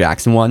Peter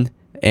Jackson one,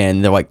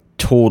 and they're like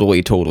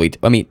totally.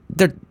 I mean,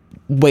 they're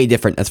way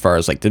different as far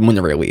as like when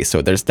they're released,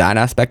 so there's that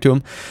aspect to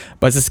them.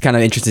 But it's just kind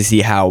of interesting to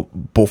see how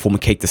both of them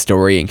take the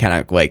story and kind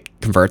of like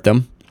convert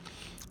them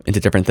into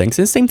different things.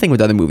 And the same thing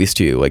with other movies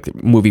too,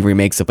 like movie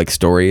remakes of like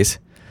stories.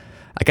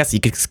 I guess you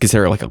could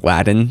consider like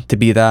Aladdin to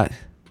be that.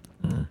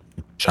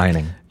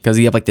 Shining. Because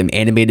you have like the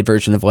animated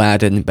version of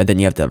Aladdin, but then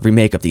you have the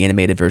remake of the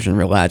animated version of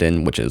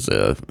Aladdin, which is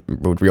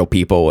with real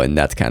people, and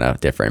that's kind of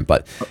different.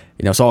 But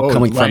you know, it's all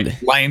coming from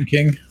Lion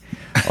King.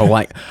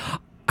 I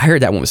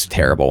heard that one was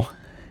terrible.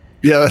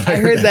 Yeah, I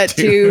heard that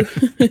too.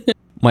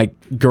 My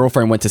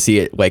girlfriend went to see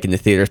it like in the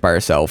theaters by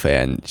herself,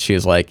 and she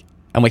was like,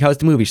 "I'm like, how's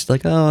the movie?" She's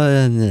like, "Oh,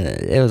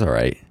 it was all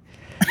right."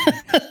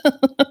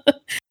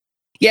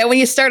 Yeah, when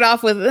you start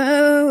off with,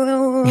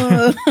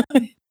 I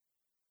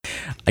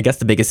guess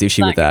the biggest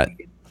issue with that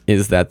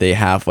is that they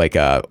have like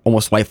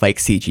almost lifelike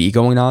CG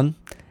going on,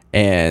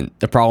 and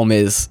the problem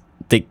is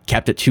they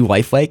kept it too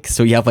lifelike.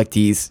 So you have like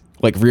these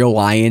like real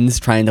lions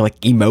trying to like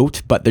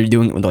emote, but they're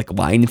doing it with like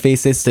lion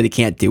faces, so they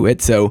can't do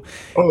it. So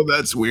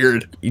that's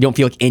weird. You don't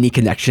feel like any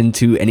connection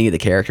to any of the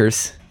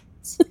characters.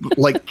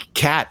 Like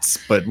cats,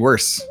 but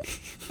worse.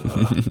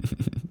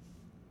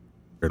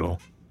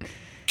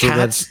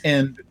 Cats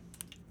and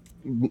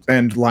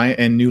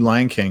New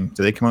Lion King.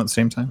 Do they come out at the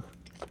same time?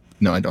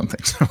 No, I don't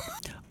think so.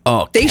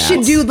 Oh, they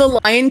should do the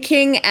Lion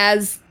King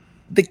as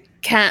the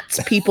Cats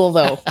people,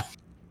 though.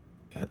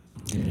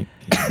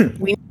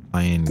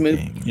 Lion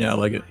King. Yeah, I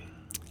like it.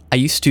 I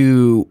used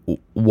to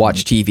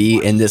watch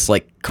TV, and this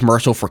like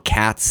commercial for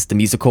Cats, the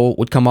musical,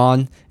 would come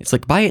on. It's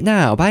like, buy it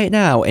now,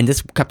 and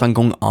this kept on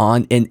going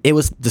on, and it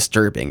was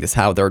disturbing. Just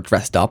how they're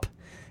dressed up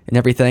and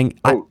everything.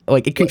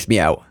 It creeps me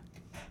out.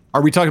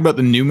 Are we talking about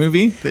the new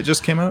movie that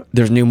just came out?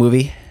 There's a new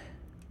movie.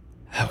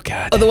 Oh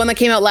God. Oh, the one that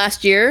came out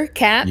last year,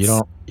 Cats. You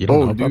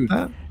don't know about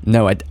that?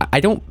 No, I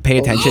don't pay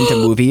attention to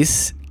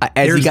movies,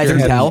 as you guys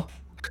can tell.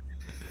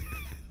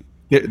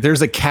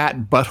 There's a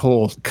cat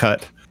butthole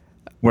cut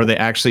where they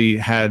actually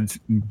had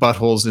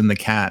buttholes in the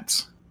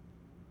cats.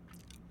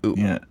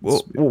 Yeah,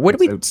 what do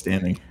we?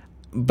 Outstanding.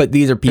 But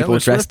these are people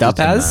dressed up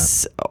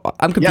as.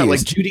 I'm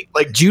confused. Yeah,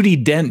 like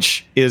Judi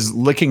Dench is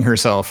licking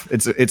herself.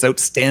 It's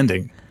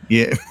outstanding.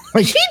 Yeah,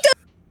 she does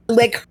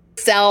lick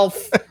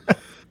herself.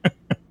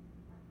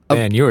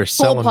 Man, you are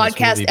selling full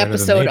podcast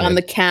episode on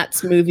the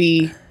Cats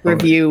movie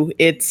review.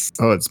 It's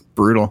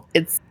brutal.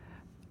 It's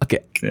okay.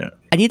 Yeah.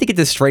 I need to get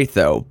this straight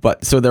though.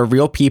 But so they're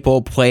real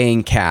people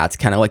playing cats,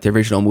 kind of like the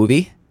original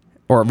movie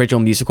or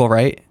original musical,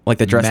 right? Like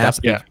the dressed up.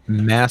 Yeah.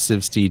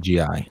 Massive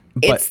CGI.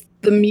 It's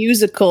the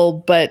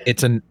musical, but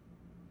it's an.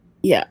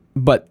 Yeah.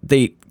 But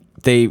they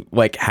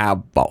like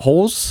have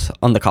buttholes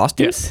on the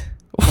costumes.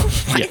 Yeah.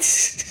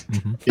 Yes.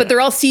 Mm-hmm. But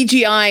they're all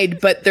CGI'd,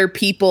 but they're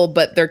people,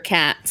 but they're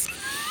cats.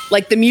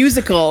 Like the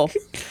musical,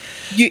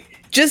 you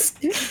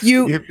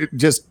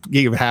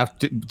have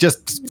to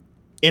just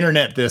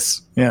internet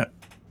this. Yeah.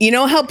 You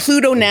know how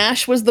Pluto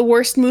Nash was the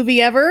worst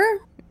movie ever?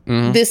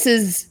 Mm-hmm. This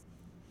is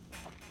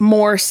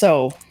more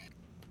so.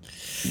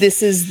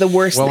 This is the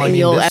worst thing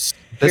you'll ever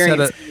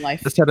experience in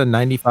life. This had a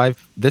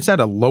 95. This had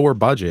a lower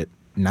budget,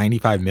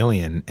 95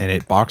 million, and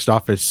it boxed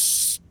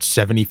office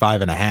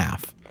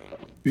 75.5.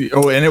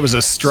 Oh, and it was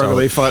a struggle.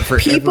 They fought for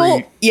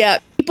people.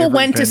 People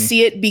went to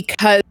see it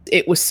because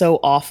it was so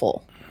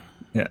awful.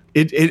 Yeah,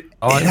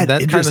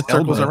 that kind of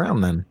circles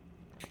around then.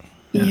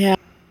 Yeah.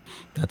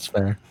 That's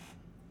fair.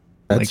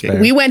 That's fair.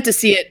 We went to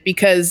see it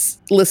because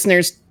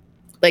listeners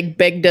like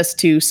begged us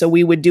to, so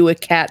we would do a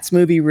Cats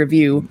movie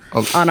review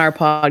on our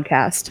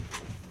podcast.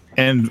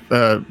 And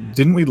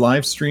didn't we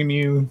live stream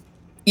you?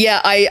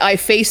 Yeah, I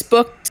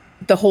Facebooked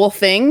the whole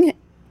thing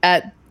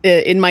at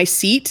in my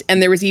seat,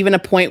 and there was even a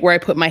point where I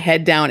put my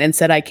head down and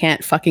said, I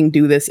can't fucking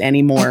do this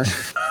anymore.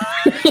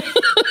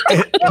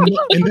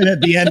 and then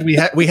at the end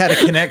we had a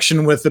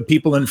connection with the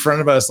people in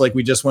front of us, like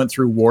we just went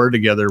through war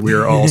together. We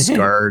were all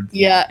scarred.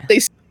 Yeah, they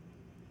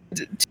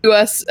to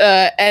us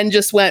and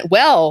just went,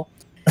 well,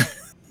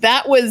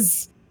 that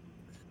was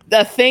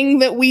the thing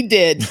that we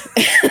did.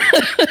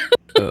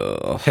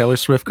 Taylor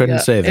Swift couldn't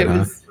say that,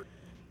 huh?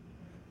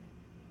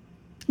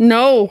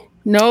 No.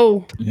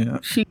 Yeah.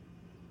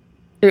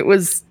 It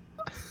was,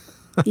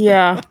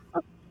 yeah.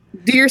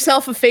 Do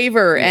yourself a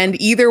favor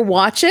and either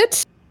watch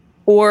it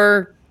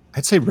or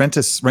I'd say rent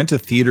a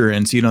theater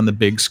and see it on the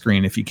big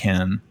screen if you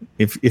can.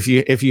 If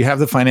you have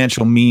the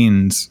financial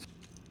means,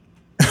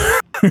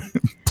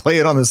 play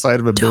it on the side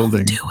of a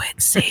building. Do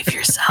it. Save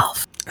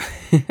yourself.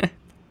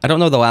 I don't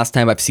know the last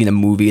time I've seen a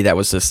movie that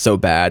was just so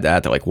bad that I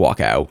had to like walk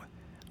out.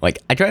 Like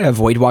I try to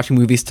avoid watching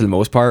movies to the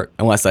most part,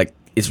 unless like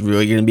it's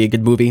really going to be a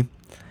good movie,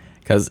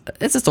 because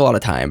it's just a lot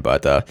of time.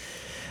 But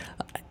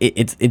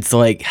it's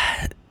like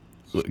kind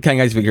of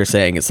guys what you're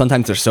saying. Is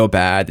sometimes they're so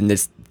bad, and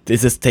this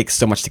just takes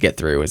so much to get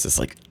through. It's just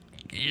like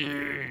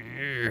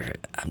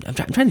I'm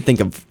trying to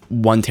think of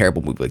one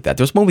terrible movie like that.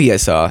 There was a movie I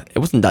saw. It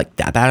wasn't like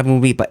that bad of a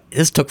movie, but it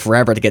just took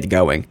forever to get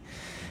going,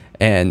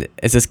 and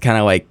it's just kind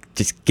of like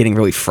just getting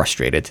really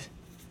frustrated.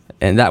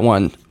 And that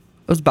one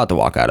I was about to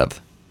walk out of.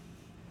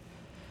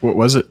 What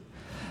was it?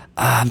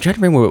 I'm trying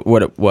to remember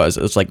what it was.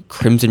 It was like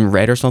Crimson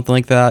Red or something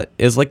like that.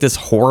 It was like this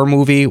horror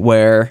movie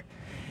where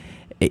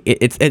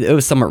it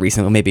was somewhat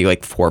recent, maybe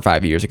like 4 or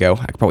 5 years ago.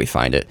 I could probably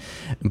find it.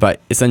 But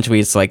essentially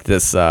it's like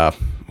this,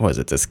 what is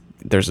it?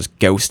 There's this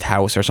ghost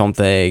house or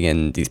something,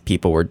 and these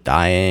people were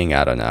dying.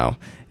 I don't know.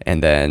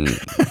 And then...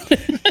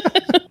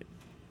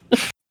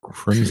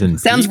 Crimson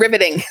Sounds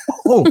riveting.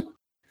 Oh,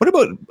 what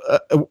about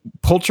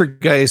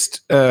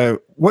Poltergeist?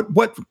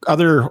 What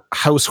other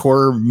house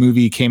horror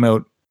movie came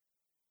out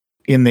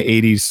in the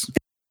 80s?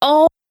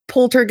 All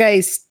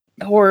Poltergeist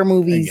horror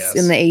movies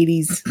in the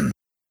 80s.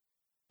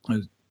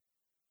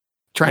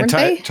 Try and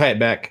tie it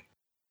back.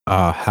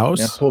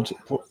 House?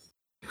 Yeah,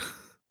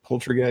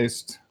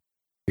 Poltergeist.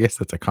 I guess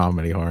that's a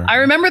comedy horror. I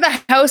remember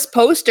the house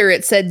poster.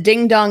 It said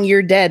 "Ding Dong,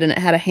 You're Dead," and it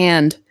had a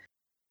hand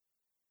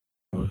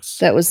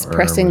that was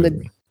pressing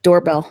the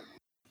doorbell.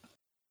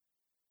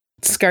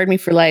 It scarred me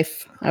for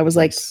life. I was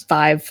like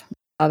 5.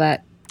 Saw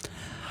that.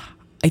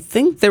 I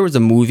think there was a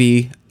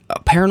movie,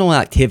 Paranormal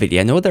Activity.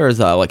 I know there was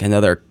like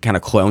another kind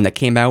of clone that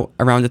came out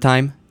around the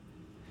time.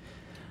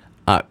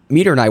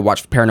 Meter and I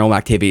watched Paranormal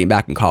Activity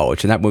back in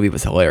college, and that movie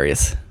was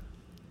hilarious.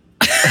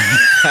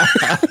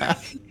 I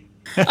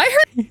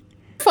heard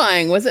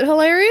terrifying. Was it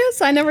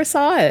hilarious? I never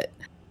saw it.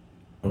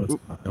 It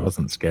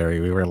wasn't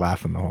scary. We were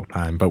laughing the whole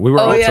time, but we were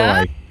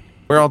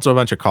we're also a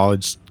bunch of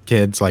college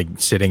kids, like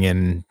sitting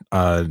in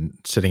a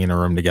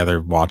room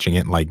together, watching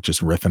it, and like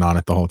just riffing on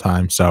it the whole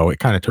time. So it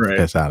kind of took the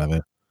piss out of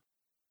it.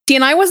 See,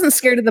 and I wasn't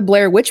scared of the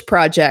Blair Witch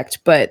Project,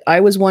 but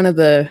I was one of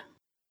the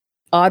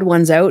odd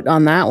ones out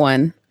on that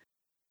one.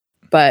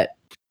 But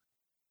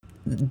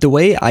the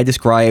way I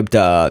described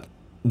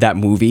that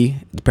movie,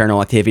 the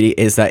Paranormal Activity,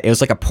 is that it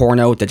was like a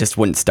porno that just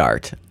wouldn't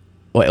start.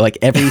 Like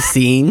every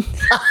scene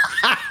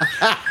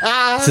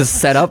just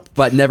set up,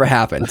 but never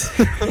happened.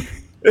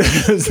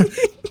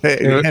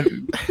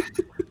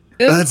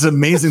 That's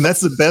amazing.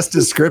 That's the best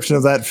description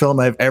of that film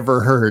I've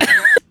ever heard.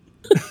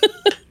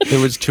 It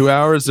was 2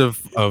 hours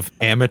of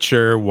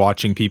amateur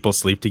watching people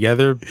sleep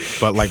together,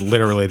 but like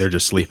literally they're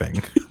just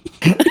sleeping.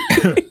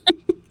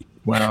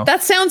 Wow.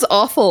 That sounds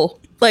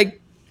awful.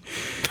 Like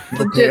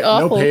legit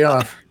awful. No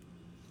payoff.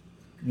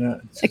 Yeah.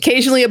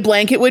 Occasionally a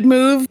blanket would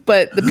move,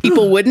 but the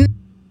people wouldn't.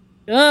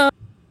 Did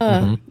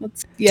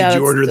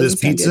you order this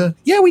pizza? Good.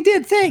 Yeah, we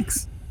did.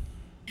 Thanks.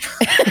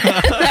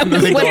 That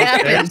was what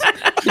happened.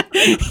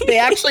 They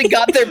actually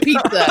got their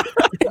pizza.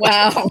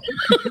 Wow.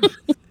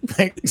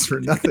 Thanks for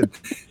nothing.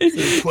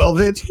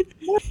 12-inch.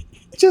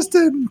 Just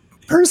a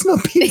personal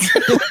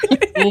pizza.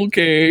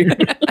 Okay.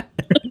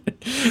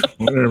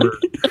 Whatever.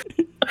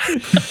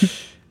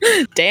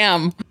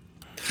 Damn.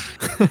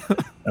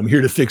 I'm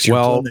here to fix your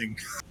plumbing.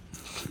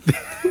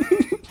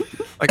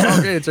 Like,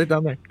 okay, it's right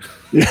down there.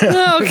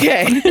 Yeah.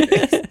 Okay.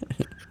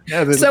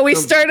 So we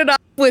started off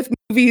with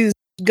movies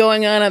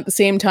going on at the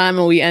same time,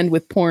 and we end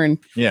with porn.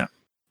 Yeah.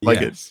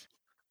 It.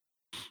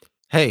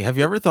 Hey, have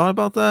you ever thought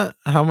about that?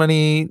 How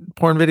many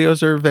porn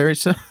videos are very,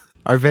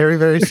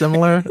 very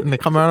similar, and they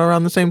come out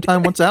around the same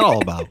time? What's that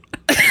all about?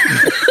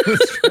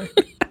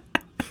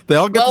 They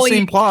all get the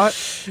same plot.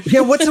 Yeah,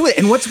 what's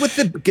with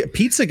the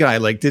pizza guy?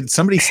 Like, did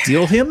somebody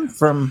steal him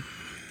from,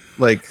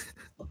 like,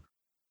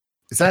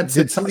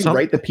 did somebody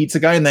write the pizza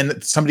guy and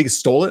then somebody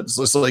stole it?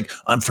 So it's like,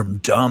 I'm from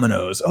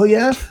Domino's. Oh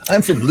yeah,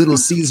 I'm from Little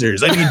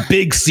Caesars. I mean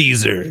Big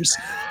Caesars.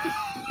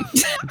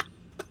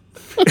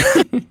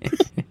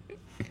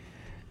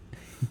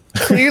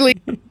 Clearly,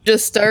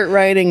 just start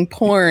writing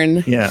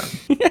porn. Yeah.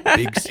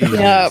 Big Caesars.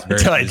 Yeah.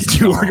 Did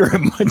you order a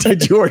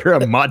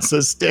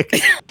matzo stick?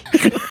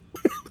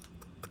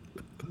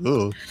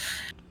 Ooh.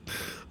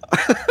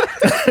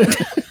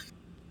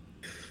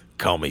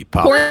 call me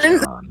Papa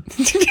John.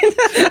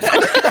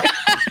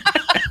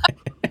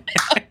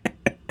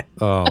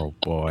 Oh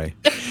boy.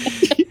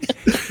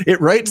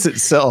 It writes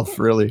itself,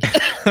 really.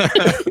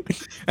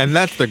 And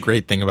that's the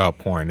great thing about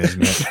porn,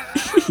 isn't it?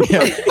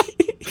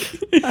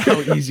 How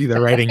easy the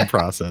writing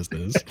process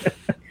is.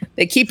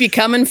 They keep you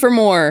coming for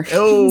more.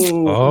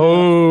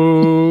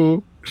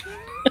 Oh.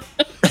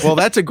 Well,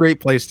 that's a great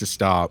place to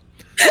stop.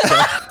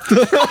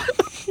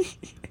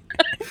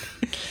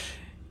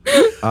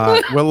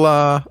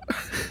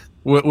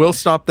 We'll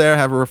stop there,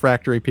 have a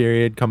refractory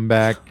period, come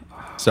back.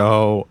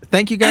 So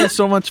thank you guys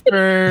so much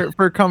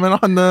for coming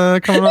on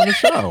the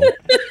show.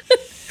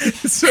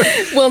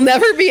 We'll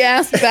never be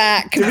asked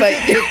back.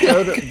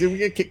 Did we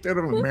get kicked out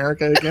of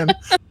America again?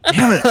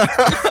 Damn it.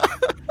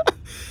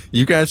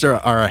 You guys are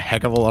a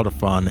heck of a lot of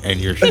fun, and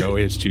your show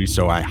is too,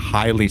 so I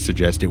highly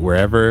suggest it.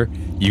 Wherever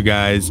you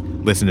guys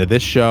listen to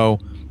this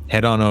show,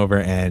 head on over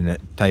and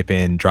type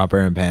in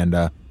Dropbear and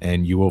Panda,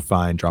 and you will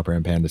find Dropbear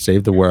and Panda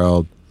Save the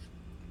World.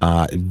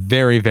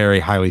 Very, very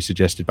highly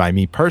suggested by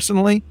me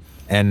personally,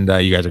 and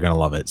you guys are going to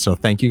love it. So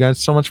thank you guys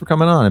so much for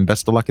coming on, and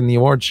best of luck in the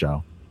awards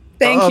show.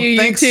 Thank you,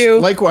 thanks, you too.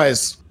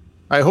 Likewise.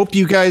 I hope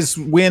you guys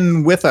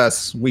win with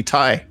us. We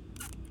tie.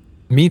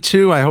 Me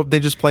too. I hope they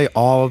just play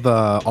all of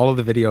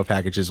the video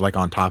packages like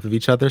on top of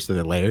each other, so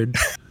they're layered.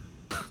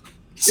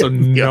 So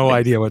no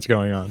idea what's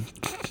going on.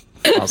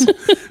 Awesome.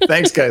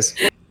 Thanks, guys.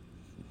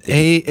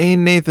 Hey,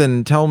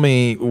 Nathan, tell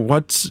me,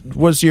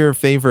 was your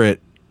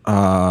favorite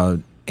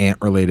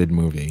ant-related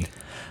movie?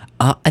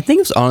 I think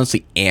it was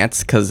honestly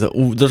Ants, because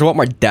there's a lot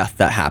more death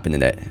that happened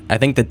in it. I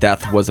think the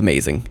death was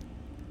amazing.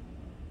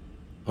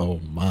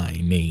 Oh my,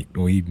 Nate,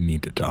 we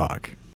need to talk.